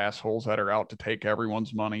group of assholes that are out to take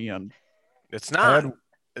everyone's money. And it's not.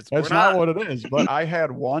 That's not what it is. But I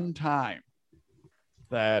had one time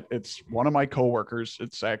that it's one of my coworkers.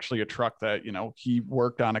 It's actually a truck that, he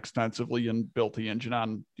worked on extensively and built the engine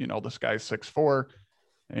on, this guy's 6'4",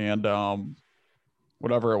 and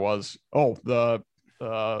whatever it was. Oh, the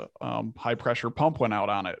high pressure pump went out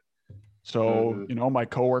on it. So, my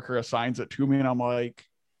coworker assigns it to me and I'm like,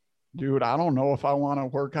 dude, I don't know if I want to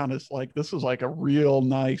work on this. Like, this is like a real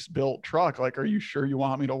nice built truck. Like, are you sure you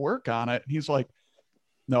want me to work on it? And he's like,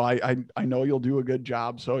 no, I know you'll do a good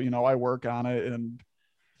job. So, I work on it and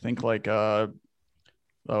think like a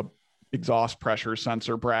exhaust pressure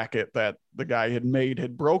sensor bracket that the guy had made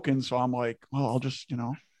had broken. So I'm like, well, I'll just,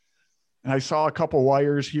 and I saw a couple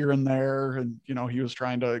wires here and there, and, he was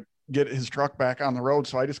trying to get his truck back on the road.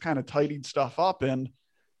 So I just kind of tidied stuff up, and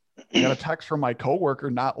I got a text from my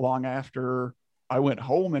coworker not long after I went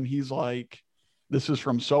home, and he's like, this is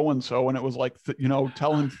from so-and-so. And it was like,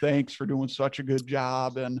 telling thanks for doing such a good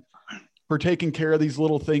job and for taking care of these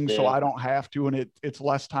little things so I don't have to. And it's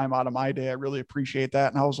less time out of my day. I really appreciate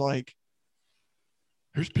that. And I was like,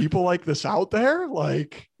 there's people like this out there.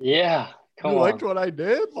 Like, yeah, you liked what I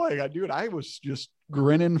did. Like, I was just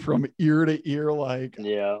grinning from ear to ear. Like,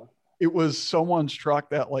 yeah, it was someone's truck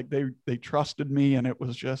that like they trusted me, and it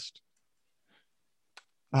was just,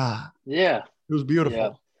 yeah, it was beautiful.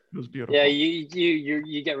 Yeah. It was beautiful. Yeah,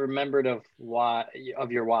 you get remembered of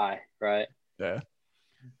your why, right? Yeah.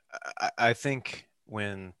 I think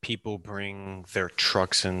when people bring their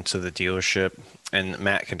trucks into the dealership, and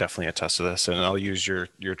Matt can definitely attest to this, and I'll use your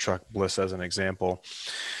truck, Bliss, as an example.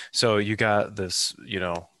 So you got this,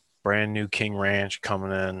 brand new King Ranch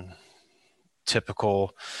coming in,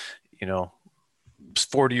 typical,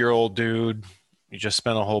 40-year-old dude. You just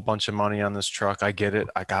spent a whole bunch of money on this truck. I get it.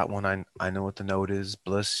 I got one. I know what the note is.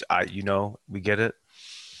 Bliss, we get it.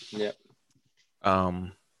 Yeah.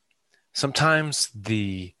 Sometimes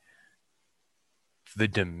the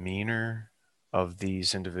demeanor of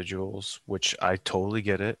these individuals, which I totally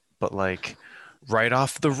get it, but like right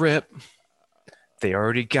off the rip, they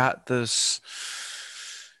already got this.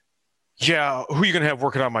 Yeah, who are you gonna have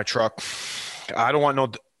working on my truck? I don't want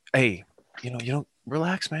no. Hey, you don't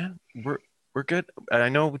relax, man. We're good. And I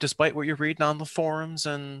know, despite what you're reading on the forums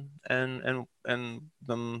and them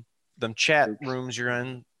chat rooms you're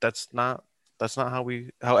in, that's not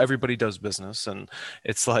how everybody does business. And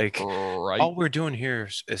it's like, all we're doing here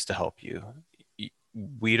is to help you.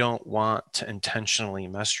 We don't want to intentionally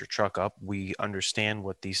mess your truck up. We understand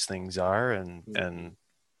what these things are and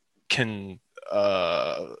can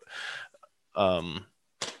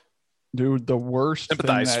dude, the worst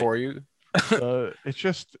sympathize for you. It's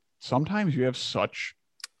just sometimes you have such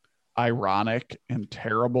ironic and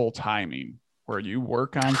terrible timing where you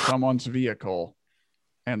work on someone's vehicle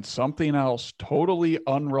and something else totally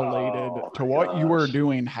unrelated to what you were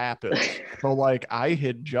doing happens. So like, I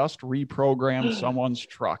had just reprogrammed someone's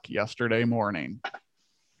truck yesterday morning.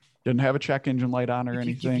 Didn't have a check engine light on or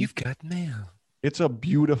anything. You've got mail. It's a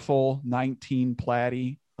beautiful 19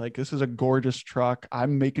 Platy. Like, this is a gorgeous truck.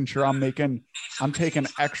 I'm making sure I'm taking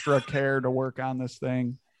extra care to work on this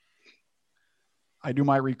thing. I do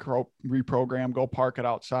my reprogram, go park it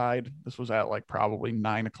outside. This was at like probably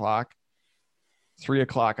 9:00.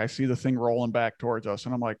 3:00, I see the thing rolling back towards us,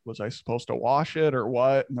 and I'm like, was I supposed to wash it or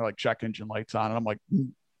what? And they're like, check engine lights on. And I'm like,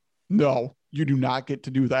 no, you do not get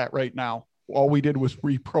to do that right now. All we did was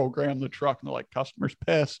reprogram the truck. And they're like, customer's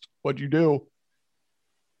pissed. What'd you do?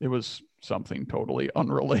 It was something totally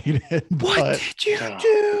unrelated. What did you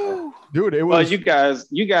do? Dude, it was. Well,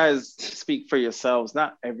 you guys speak for yourselves.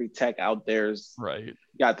 Not every tech out there's right.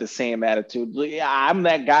 Got the same attitude. Yeah, I'm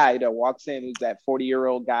that guy that walks in, who's that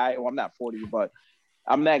 40-year-old guy. Well, I'm not 40, but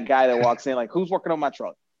I'm that guy that walks in like, who's working on my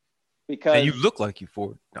truck? Because and you look like you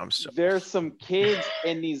 40. No, I'm sorry. There's some kids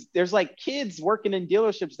there's like kids working in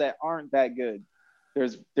dealerships that aren't that good.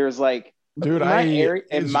 There's like, dude,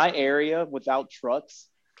 in my area without trucks,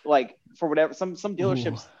 like for whatever, some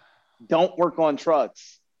dealerships don't work on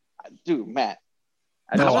trucks. Dude, Matt.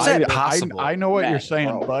 How is that possible? I know what you're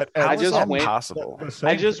saying, but I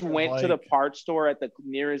just went to the parts store at the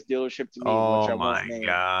nearest dealership to me. Oh which I my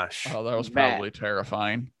gosh! Oh, that was probably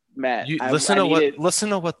terrifying. Matt, listen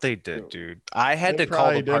to what they did, dude. I had to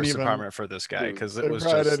call the parts department for this guy because it was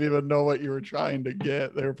just didn't even know what you were trying to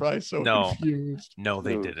get. They were probably so confused. No,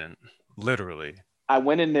 they didn't. Literally. I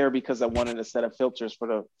went in there because I wanted a set of filters for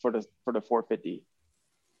the 450.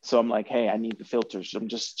 So I'm like, hey, I need the filters. I'm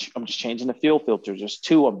just changing the fuel filters. There's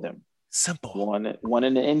two of them. Simple. One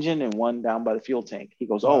in the engine and one down by the fuel tank. He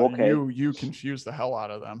goes, oh, okay. You confused the hell out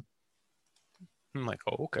of them. I'm like,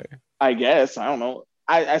 oh, okay. I guess. I don't know.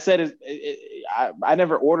 I said I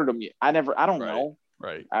never ordered them yet. I don't know.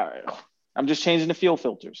 Right. I'm just changing the fuel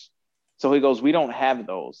filters. So he goes, we don't have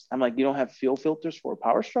those. I'm like, you don't have fuel filters for a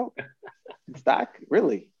Powerstroke? Stock?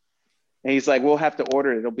 Really? And he's like, we'll have to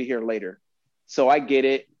order it. It'll be here later. So I get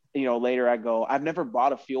it. Later I go, I've never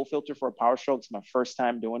bought a fuel filter for a Powerstroke. It's my first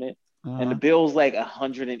time doing it. And the bill's like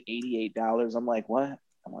 $188. I'm like, what?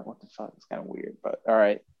 I'm like, what the fuck? It's kind of weird, but all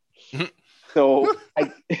right. So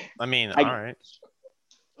I mean, I all right.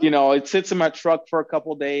 it sits in my truck for a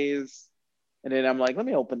couple days, and then I'm like, let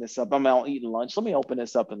me open this up. I'm out eating lunch. Let me open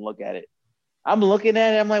this up and look at it. I'm looking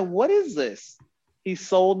at it. I'm like, what is this? He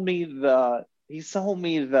sold me the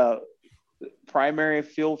primary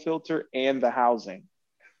fuel filter and the housing.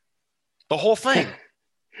 The whole thing.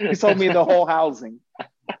 He sold me the whole housing.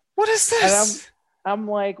 What is this? And I'm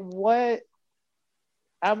like, what?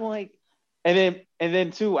 I'm like, and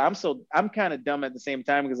then too, I'm kind of dumb at the same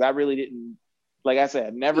time because I really didn't, like I said, I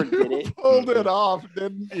never did it. Pulled it off,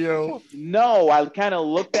 didn't you? No, I kind of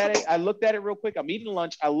looked at it. I looked at it real quick. I'm eating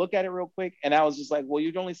lunch. I look at it real quick, and I was just like, well,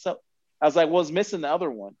 you'd only sell. I was like, well, it's missing the other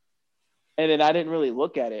one. And then I didn't really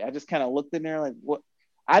look at it. I just kind of looked in there like, what?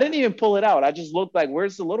 I didn't even pull it out. I just looked like,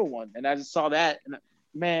 where's the little one? And I just saw that. And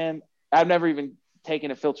man, I've never even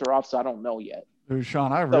taken a filter off, so I don't know yet. Dude,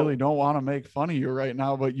 Sean, I really don't want to make fun of you right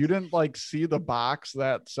now, but you didn't like see the box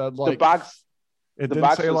that said like the box. It the didn't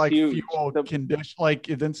box say was like huge. fuel condition, like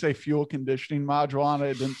it didn't say fuel conditioning module on it.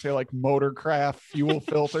 It didn't say like motorcraft fuel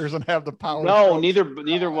filters and have the power. No,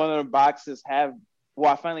 neither one of the boxes have.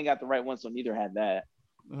 Well, I finally got the right one, so neither had that.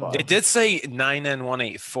 It did say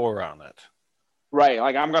 9N184 on it. Right,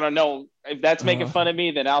 like I'm gonna know if that's making fun of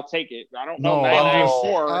me, then I'll take it. I don't know. No,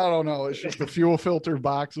 994. I don't know. It's just the fuel filter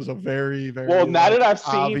box is a very, very well. Now that I've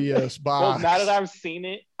seen obvious box. Well, now that I've seen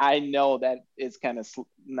it, I know that it's kind of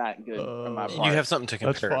not good on my part. You have something to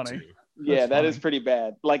compare That's funny. to. Yeah, that is pretty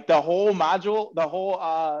bad. Like the whole module,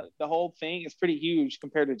 the whole thing is pretty huge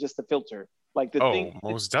compared to just the filter. Like the thing.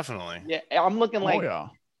 Most definitely. Yeah, I'm looking like. Oh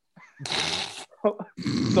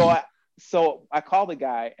yeah. So I called the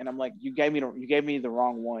guy and I'm like, you gave me the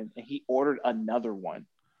wrong one, and he ordered another one.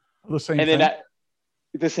 The same and thing. Then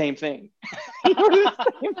the same thing. He ordered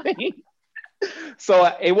the same thing.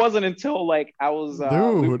 So it wasn't until like I was.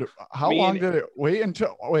 Dude, how long did it wait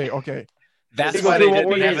until? Wait, okay. That's why they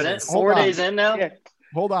didn't have it. 4 days in now. Yeah.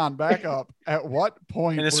 Hold on, back up. At what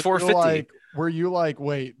point? And it's $450. $450. Were you like,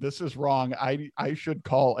 wait, this is wrong? I should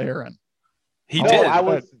call Aaron. He did.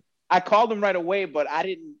 I called him right away, but I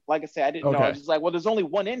didn't. Like I said, I didn't know. I was just like, well, there's only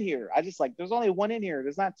one in here. There's only one in here.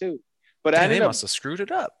 There's not two. But they must have screwed it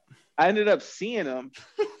up. I ended up seeing him,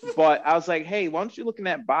 but I was like, hey, why don't you look in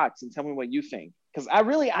that box and tell me what you think? Because I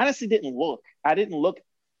really honestly didn't look. I didn't look.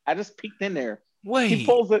 I just peeked in there. Wait. He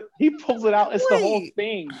pulls it out. It's the whole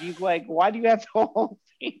thing. He's like, why do you have the whole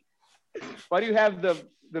thing? Why do you have the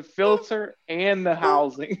filter and the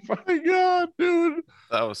housing? Oh my God, dude.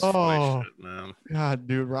 That was funny shit, man. God,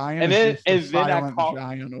 dude, Ryan. And then I call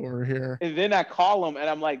giant over here. And then I call him and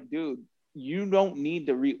I'm like, dude, you don't need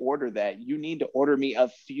to reorder that. You need to order me a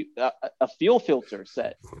fuel filter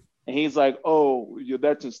set. And he's like, oh,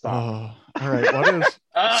 that's in stock. All right, what is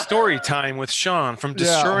story time with Sean from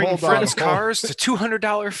destroying friends' cars to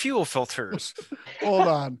 $200 fuel filters? Hold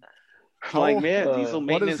on. Diesel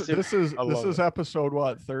maintenance. This is episode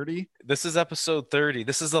what, 30? This is episode 30.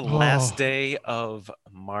 This is the last day of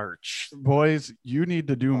March. Boys, you need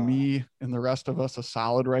to do me and the rest of us a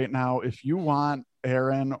solid right now. If you want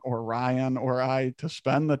Aaron or Ryan or I to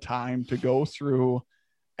spend the time to go through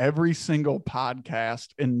every single podcast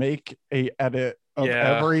and make a edit of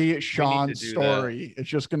every Sean story. It's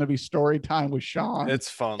just going to be story time with Sean.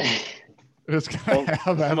 It's fun. It's going to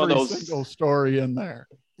have every single story in there.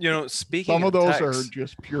 You know, speaking some of those text, are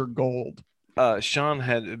just pure gold. Sean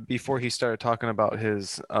had, before he started talking about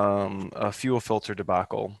his fuel filter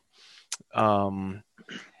debacle, I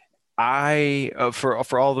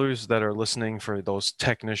for all those that are listening, for those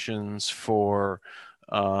technicians, for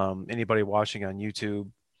anybody watching on YouTube,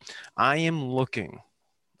 I am looking.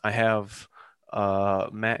 I have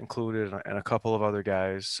Matt included and a couple of other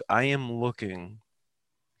guys. I am looking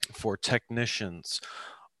for technicians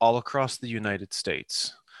all across the United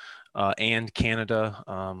States and Canada.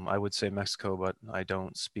 I would say Mexico, but I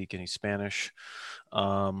don't speak any Spanish.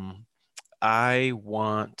 I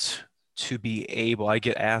want to be able, I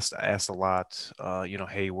get asked a lot,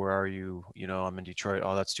 hey, where are you? I'm in Detroit.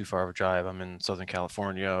 Oh, that's too far of a drive. I'm in Southern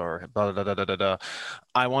California, or blah, blah, blah, blah, blah, blah.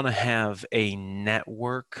 I want to have a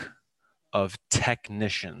network of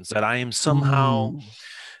technicians that I am somehow,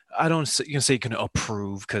 I don't say you can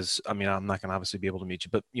approve, because I'm not going to obviously be able to meet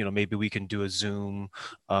you, but maybe we can do a Zoom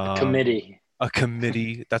committee. A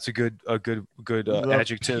committee. That's a good adjective.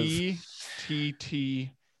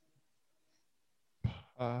 PTT.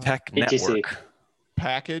 Tech PTC. network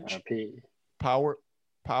package. Powwow.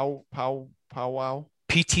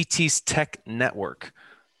 PTT's tech network.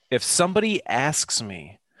 If somebody asks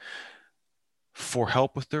me for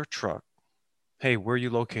help with their truck, hey, where are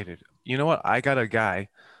you located? You know what? I got a guy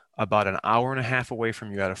about an hour and a half away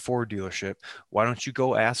from you at a Ford dealership. Why don't you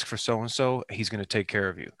go ask for so-and-so? He's going to take care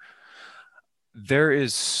of you. There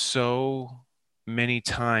is so many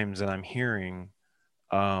times that I'm hearing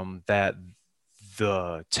that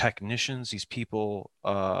the technicians, these people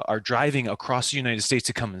are driving across the United States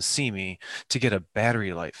to come and see me to get a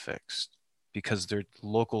battery light fixed because their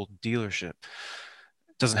local dealership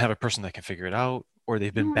doesn't have a person that can figure it out, or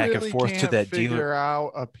they've been You back and really forth to can't that figure dealer.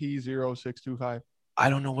 out a P0625. I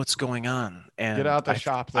don't know what's going on. And Get out the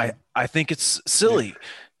shop then. I think it's silly.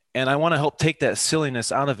 And I want to help take that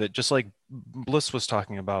silliness out of it, just like Bliss was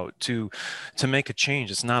talking about, to make a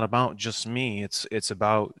change. It's not about just me. It's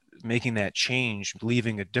about making that change,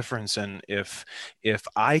 leaving a difference. And if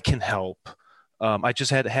I can help, I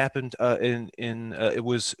just had it happen it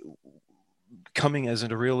was coming as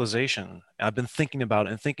a realization. I've been thinking about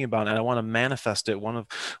it and thinking about it, and I want to manifest it. One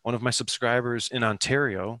of my subscribers in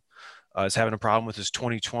Ontario is having a problem with his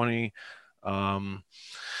 2020.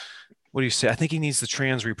 What do you say? I think he needs the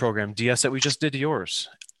trans reprogram DS that we just did to yours.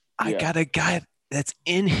 I got a guy that's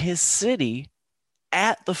in his city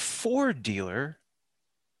at the Ford dealer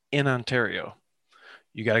in Ontario.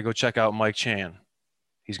 You got to go check out Mike Chan.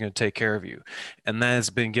 He's going to take care of you. And that has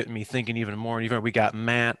been getting me thinking even more. And even we got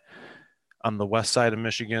Matt on the west side of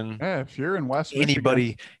Michigan. Yeah, if you're in West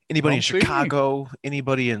anybody Michigan, in Chicago,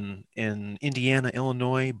 anybody in Indiana,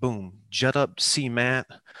 Illinois, boom, jet up to see Matt.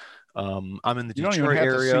 I'm in the Detroit area. You don't even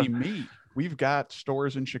have to see me. We've got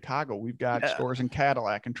stores in Chicago. We've got stores in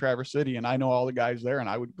Cadillac and Traverse City, and I know all the guys there. And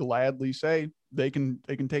I would gladly say they can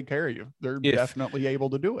take care of you. They're definitely able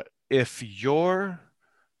to do it. If you're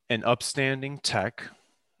an upstanding tech,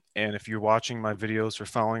 and if you're watching my videos or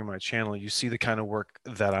following my channel, you see the kind of work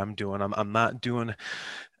that I'm doing. I'm not doing,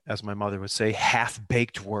 as my mother would say,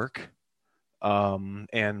 half-baked work.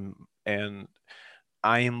 And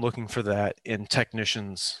I am looking for that in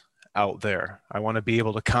technicians out there. I want to be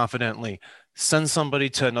able to confidently send somebody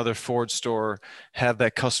to another Ford store, have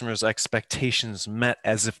that customer's expectations met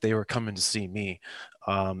as if they were coming to see me.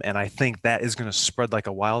 And I think that is going to spread like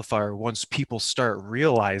a wildfire once people start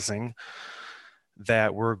realizing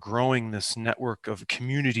that we're growing this network of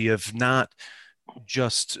community of not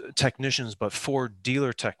just technicians, but Ford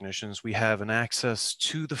dealer technicians. We have an access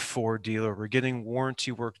to the Ford dealer. We're getting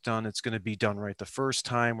warranty work done. It's going to be done right the first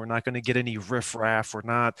time. We're not going to get any riffraff. We're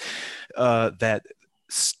not that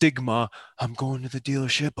stigma. I'm going to the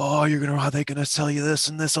dealership. Oh, you're going to, are they going to tell you this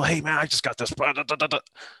and this? Oh, hey man, I just got this.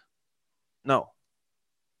 No,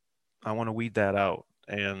 I want to weed that out.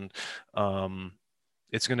 And,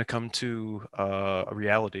 it's going to come to a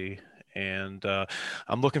reality. And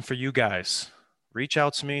I'm looking for you guys. Reach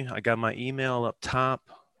out to me. I got my email up top.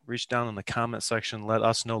 Reach down in the comment section. Let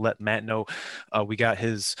us know. Let Matt know. We got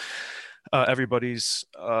his everybody's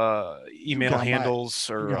email handles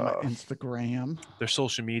or Instagram, their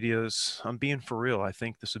social medias. I'm being for real. I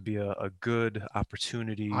think this would be a good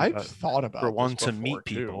opportunity. I've thought about for one to meet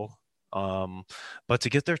people, but to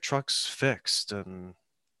get their trucks fixed. And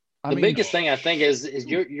the biggest thing I think is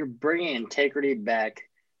you're bringing integrity back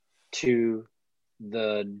to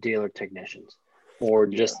the dealer technicians or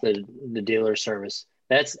just the dealer service.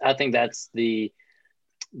 I think that's the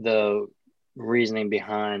reasoning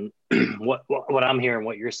behind what I'm hearing,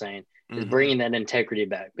 what you're saying is bringing that integrity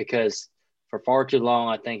back, because for far too long,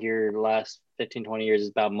 I think your last 15, 20 years is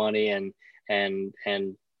about money and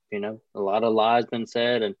you know, a lot of lies been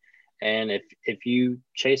said, and if you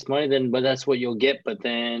chase money, then but that's what you'll get. But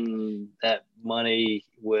then that money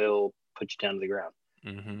will put you down to the ground.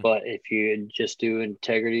 But if you just do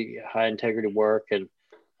high integrity work, and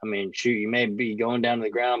I mean, shoot, you may be going down to the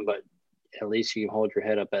ground, but at least you can hold your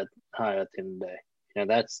head up high at the end of the day. You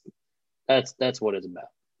know, that's what it's about.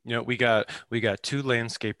 You know, we got two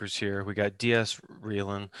landscapers here. We got DS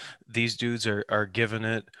Reeling. These dudes are giving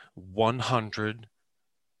it 100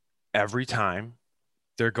 every time.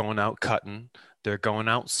 They're going out cutting. They're going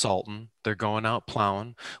out salting. They're going out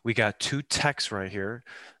plowing. We got two techs right here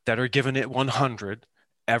that are giving it 100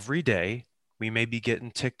 every day. We may be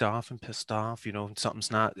getting ticked off and pissed off. You know,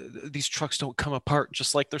 something's not. These trucks don't come apart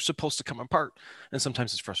just like they're supposed to come apart, and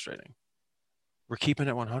sometimes it's frustrating. We're keeping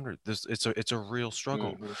it 100. It's a real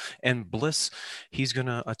struggle. And Bliss, he's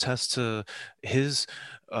gonna attest to his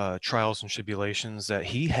trials and tribulations that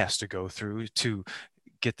he has to go through to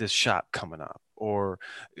get this shop coming up, or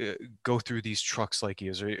go through these trucks like he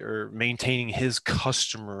is, or maintaining his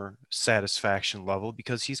customer satisfaction level,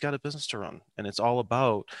 because he's got a business to run. And it's all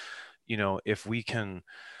about, you know, if we can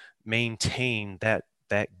maintain that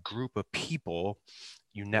group of people,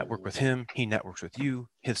 you network with him, he networks with you,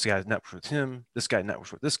 his guy networks with him, this guy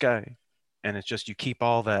networks with this guy. and it's just, you keep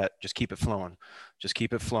all that, just keep it flowing.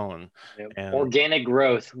 Yep. And Organic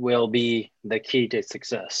growth will be the key to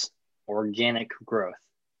success. Organic growth.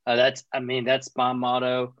 That's my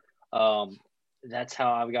motto. That's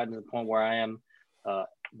how I've gotten to the point where I am.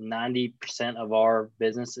 90% of our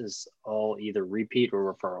business is all either repeat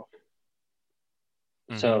or referral.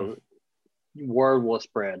 So word will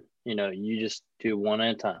spread. You just do one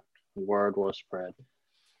at a time. Word will spread.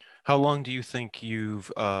 How long do you think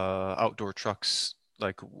you've outdoor trucks,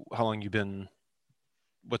 like how long you been,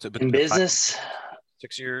 what's it been? In business?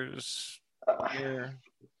 6 years? Year?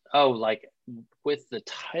 Like with the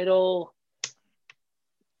title,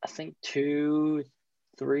 I think 2-3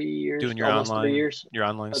 years. Doing your almost online, 3 years. your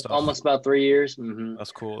online stuff. Almost about 3 years. Mm-hmm.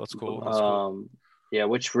 That's cool. Yeah,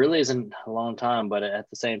 which really isn't a long time, but at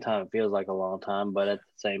the same time, it feels like a long time. But at the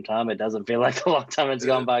same time, it doesn't feel like a long time. It's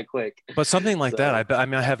gone by quick. But something like that, I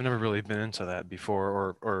have never really been into that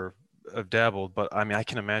before, or have dabbled. But I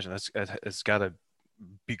can imagine it's got to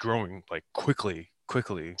be growing like quickly.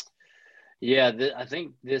 Yeah, I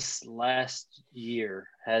think this last year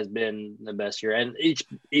has been the best year, and each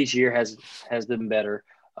year has been better.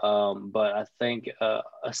 But I think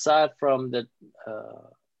aside from the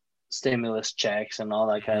stimulus checks and all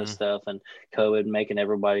that kind of stuff, and COVID making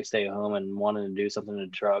everybody stay at home and wanting to do something in the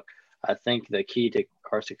truck, I think the key to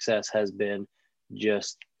our success has been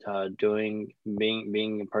just being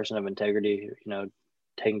a person of integrity,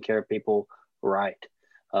 taking care of people right,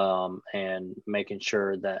 and making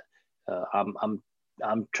sure that I'm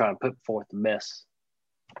trying to put forth the best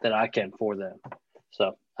that I can for them.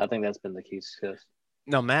 So I think that's been the key to success.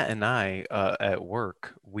 Now, Matt and I at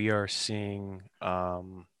work, we are seeing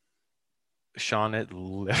Sean, it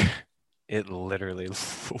literally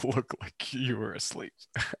looked like you were asleep.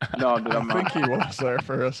 No, dude, I think he was there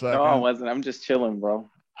for a second. No, I wasn't. I'm just chilling, bro.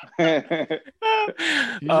 He's just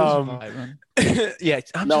vibing. Yeah,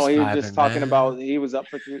 he was just talking about he was up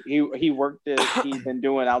for he worked it. He's been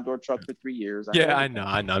doing outdoor truck for 3 years. I know.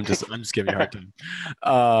 I'm just giving you a hard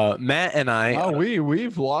time. Matt and I. Oh,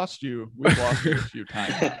 we've lost you. We've lost you a few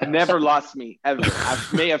times. Never lost me ever. I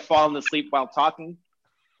may have fallen asleep while talking,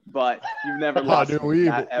 but you've never lost dude, me.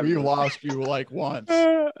 we lost you like once.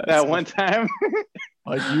 That one time.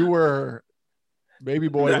 Like you were, baby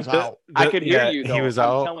boy was out. I could hear you though. He was I'm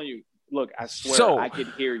out. telling you. Look, I swear, So, I could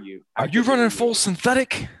hear you. Are you running full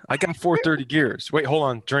synthetic? I got 430 gears. Wait, hold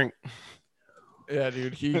on. Drink. Yeah,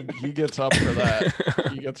 dude, he gets up for that.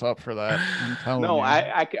 He gets up for that. I'm telling you.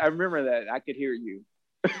 I remember that. I could hear you.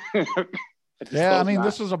 Yeah, I mean,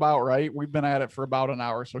 this is about right. We've been at it for about an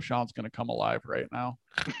hour, so Sean's going to come alive right now.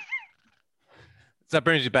 That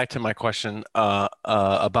brings you back to my question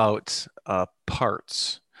about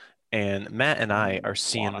parts. And Matt and I are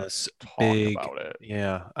seeing this big. About it.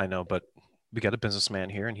 Yeah, I know, but we got a businessman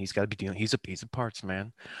here, and he's got to be dealing. He's a piece of parts,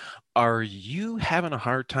 man. Are you having a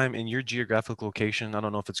hard time in your geographic location? I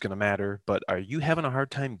don't know if it's going to matter, but are you having a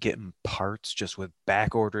hard time getting parts just with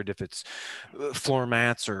back ordered? If it's floor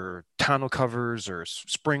mats or tonneau covers or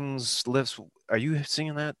springs, lifts, are you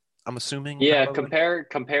seeing that? I'm assuming. Yeah,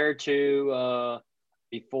 compared to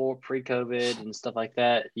before pre-COVID and stuff like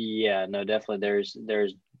that. Yeah, no, definitely. There's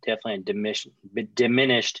definitely a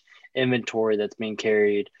diminished inventory that's being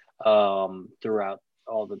carried throughout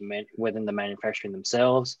all within the manufacturing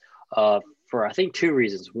themselves for I think 2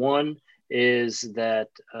 reasons. One is that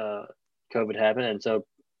COVID happened, and so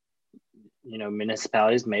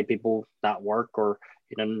municipalities made people not work, or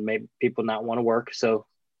made people not want to work, so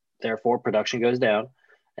therefore production goes down.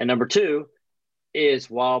 And number 2 is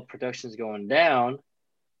while production is going down,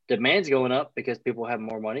 demand's going up because people have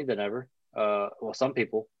more money than ever. Well, some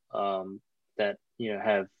people that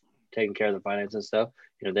have taken care of the finances and stuff,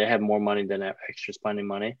 they have more money than extra spending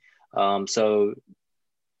money. So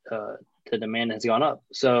the demand has gone up.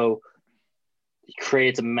 So it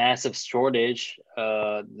creates a massive shortage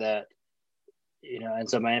that, and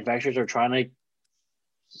so manufacturers are trying to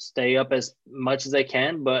stay up as much as they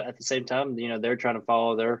can, but at the same time, they're trying to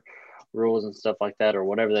follow their rules and stuff like that, or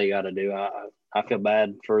whatever they got to do. I feel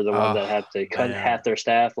bad for the ones that have to cut half their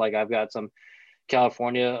staff. Like I've got some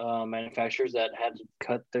California manufacturers that had to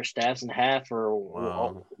cut their staffs in half,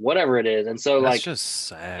 or whatever it is. And so that's just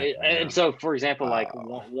sad. And so, for example, like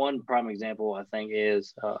one prime example, I think,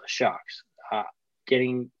 is shocks.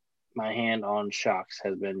 Getting my hand on shocks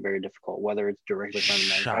has been very difficult, whether it's directly from the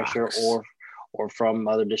manufacturer or from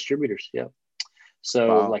other distributors. Yeah.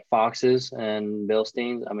 So like Fox's and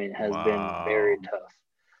Bilsteins, I mean, it has been very tough.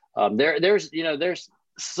 There's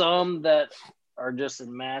some that are just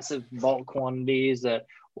in massive bulk quantities that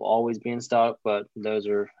will always be in stock, but those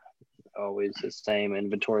are always the same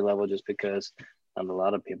inventory level just because not a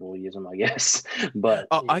lot of people use them, I guess. But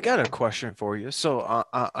I got a question for you. So,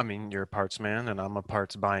 I mean, you're a parts man, and I'm a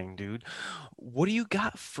parts buying dude. What do you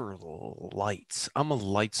got for lights? I'm a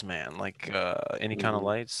lights man. Like, any kind of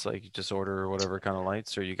lights? Like, you just order whatever kind of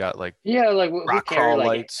lights, or you got like yeah, like we rock carry crawl like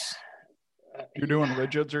lights? You're doing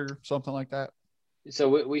rigids or something like that?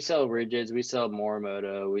 so we sell rigids, we sell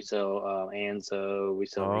Morimoto, we sell Anso, we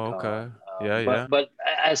sell Oh, Recon. okay. Yeah. But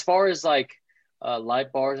as far as like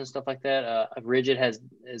light bars and stuff like that, rigid is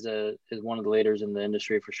one of the leaders in the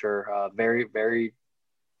industry for sure. Very very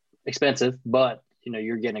expensive, but you know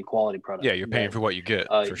you're getting a quality product. Yeah, you're paying for what you get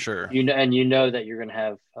for sure. You know, and you know that you're going to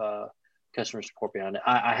have customer support behind it.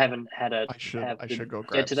 I haven't had a I should go get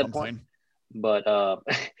grab to that something. point, but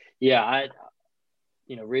yeah,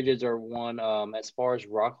 you know, rigids are one. As far as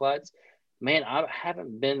rock lights, man, I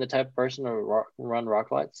haven't been the type of person to run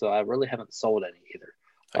rock lights, so I really haven't sold any either.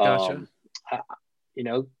 I gotcha. You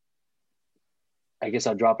know, I guess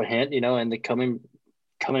I'll drop a hint. You know, in the coming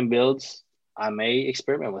builds, I may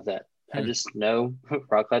experiment with that. I just know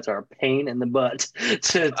rock lights are a pain in the butt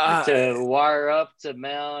to wire up, to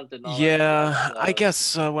mount, and all that stuff, so. I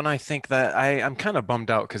guess when I think that, I'm kind of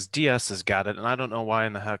bummed out because DS has got it, and I don't know why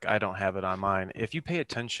in the heck I don't have it on mine. If you pay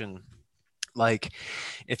attention, like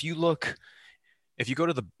if you go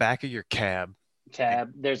to the back of your cab,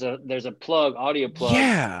 there's a plug, audio plug.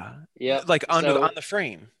 Yeah, like on the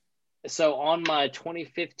frame. So on my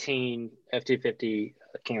 2015 F250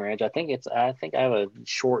 King Ranch, I think I have a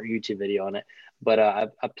short YouTube video on it, but I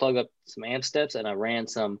plug up some amp steps and I ran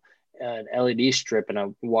some an LED strip and I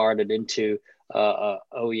wired it into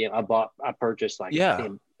OEM. I purchased like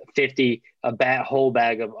 50 whole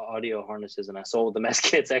bag of audio harnesses and I sold them as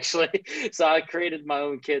kits actually. So I created my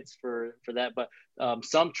own kits for that. But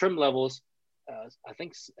some trim levels, I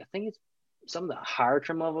think it's some of the higher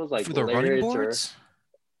trim levels like for the running boards.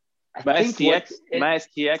 My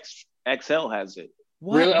STX XL has it.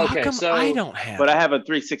 What? Really? How Okay, come so I don't have but I have a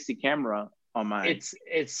 360 camera on mine.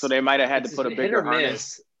 It's so they might have had to put a bigger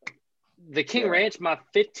harness. The King Ranch, my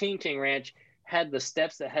 15 King Ranch had the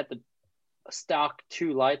steps that had the stock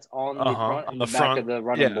 2 lights on the front and the back of the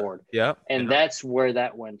running board. Yeah. And that's where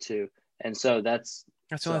that went to. And so that's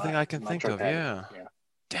the only thing I can think of. Yeah.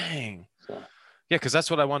 Dang. So. Yeah, because that's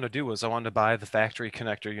what I wanted to do was I wanted to buy the factory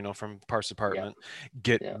connector, you know, from Parts Department,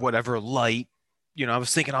 get whatever light. You know, I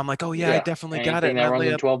was thinking, I'm like, oh yeah, I definitely got it. And that runs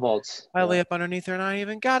in 12 volts. I lay up underneath there and I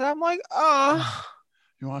even got it. I'm like, oh.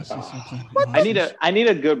 You want to see something? I need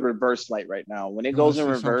a good reverse light right now. When it goes in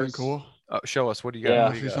reverse. Cool? Show us. What do you got? Yeah.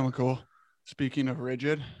 Want to see something cool? Speaking of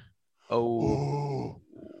rigid. Oh.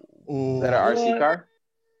 Is that an RC car?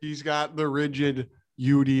 He's got the rigid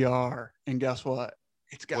UDR. And guess what?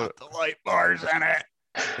 It's got the light bars in it.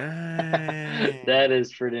 That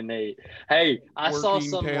is pretty neat. Hey, I saw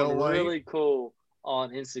something really cool on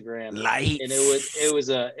Instagram. Lights. And it was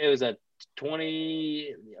a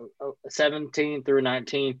 2017 through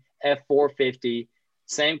 19 F450,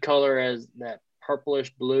 same color as that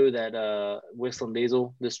purplish blue that Whistling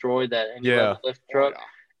Diesel destroyed, that lift truck.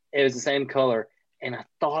 It was the same color, and I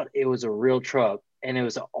thought it was a real truck, and it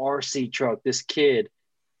was an RC truck. This kid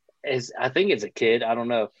I think it's a kid, I don't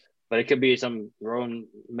know, but it could be some grown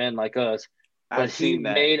men like us. But he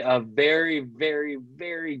made a very, very,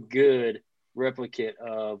 very good replicate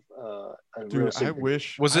of a real Super. I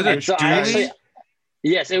wish. Was it a dually?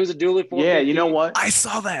 Yes, it was a dually. Yeah, you know what? I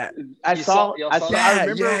saw that. I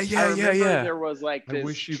remember there was like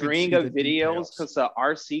this string of videos because the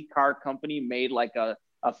RC car company made like a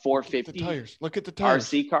 450. Look at the tires.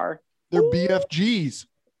 RC car. They're BFGs.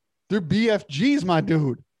 They're BFGs, my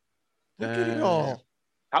dude. Look at it all.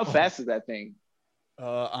 How fast is that thing?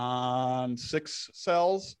 On 6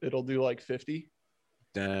 cells, it'll do like 50.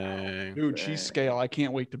 Dang. Dude, she's scale. I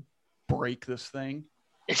can't wait to break this thing.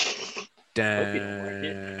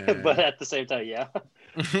 Dang. But at the same time, yeah.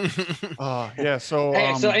 Yeah. So.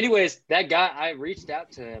 So, anyways, that guy, I reached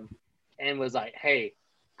out to him and was like, "Hey,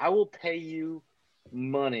 I will pay you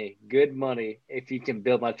money, good money, if you can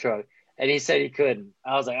build my truck." And he said he couldn't.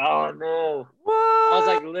 I was like, "Oh no!" What? I was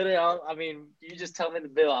like, "Literally, I mean, you just tell me the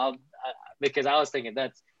bill." Because I was thinking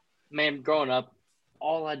growing up,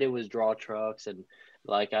 all I did was draw trucks, and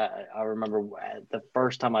like I remember the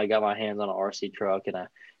first time I got my hands on an RC truck, and I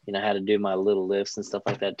had to do my little lifts and stuff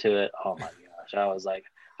like that to it. Oh my gosh,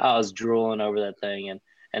 I was drooling over that thing, and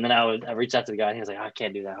then I reached out to the guy, and he was like, "I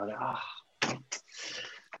can't do that." I was like, "Oh."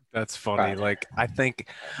 That's funny. Like, I think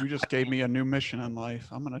you just gave me a new mission in life.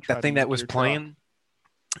 I'm gonna try that thing that was playing,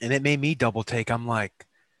 and it made me double take. I'm like,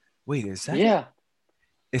 wait, is that? Yeah.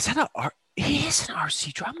 Is that it is an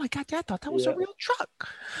RC truck? I'm like, God, I thought that was a real truck.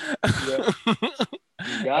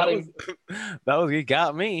 You got him. He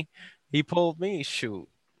got me. He pulled me. Shoot.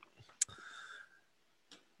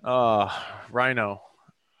 Rhino.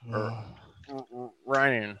 Or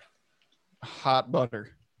Ryan. Hot butter.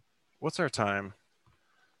 What's our time?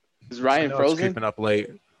 Is Ryan It's frozen? creeping up late.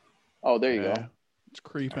 Oh, there you go. It's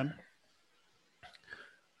creeping.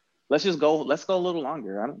 Let's go a little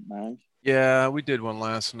longer. I don't mind. Yeah, we did one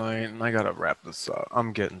last night, and I gotta wrap this up.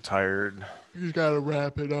 I'm getting tired. You gotta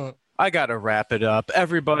wrap it up. I gotta wrap it up.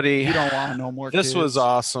 Everybody, You don't want no more. this was kids.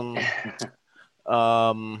 awesome.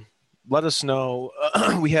 Let us know.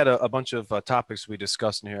 We had a bunch of topics we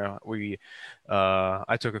discussed in here.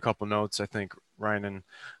 I took a couple notes. I think Ryan and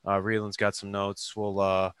Reeland's got some notes.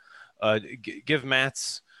 We'll give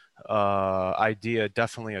Matt's idea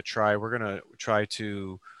definitely a try. We're gonna try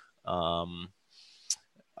to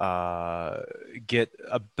get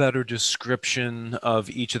a better description of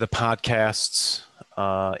each of the podcasts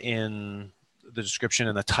in the description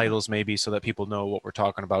and the titles, maybe, so that people know what we're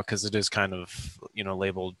talking about, because it is kind of,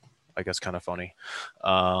 labeled, I guess, kind of funny.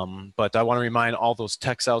 But I want to remind all those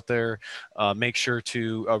techs out there, make sure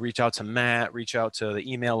to reach out to Matt, reach out to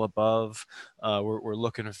the email above. We're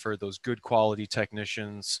looking for those good quality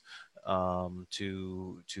technicians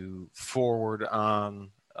to forward on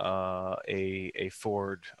a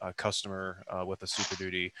Ford customer with a Super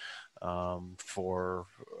Duty for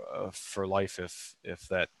life if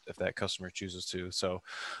that customer chooses to. So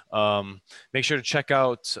make sure to check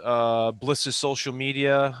out Bliss's social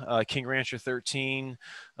media, King Rancher 13.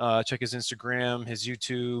 Check his Instagram, his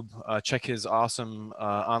YouTube. Check his awesome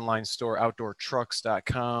online store,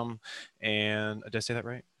 outdoortrucks.com. And did I say that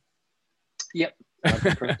right? Yep.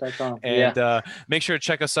 And make sure to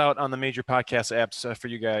check us out on the major podcast apps for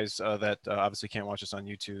you guys that obviously can't watch us on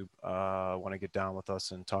YouTube. Want to get down with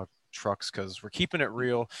us and talk trucks, because we're keeping it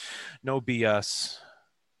real, no BS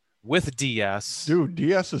with DS. Dude,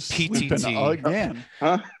 DS is PTT sleeping again.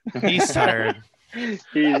 Huh? He's tired. he's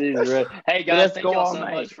ready. Hey guys, Let's thank go y'all all so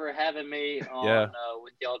night. much for having me on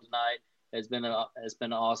with y'all tonight. It's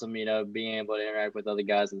been awesome, being able to interact with other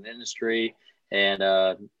guys in the industry. And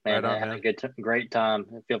Right on, have man. a great time.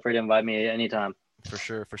 Feel free to invite me anytime. For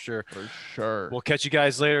sure. For sure. We'll catch you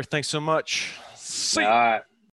guys later. Thanks so much. See ya. All right.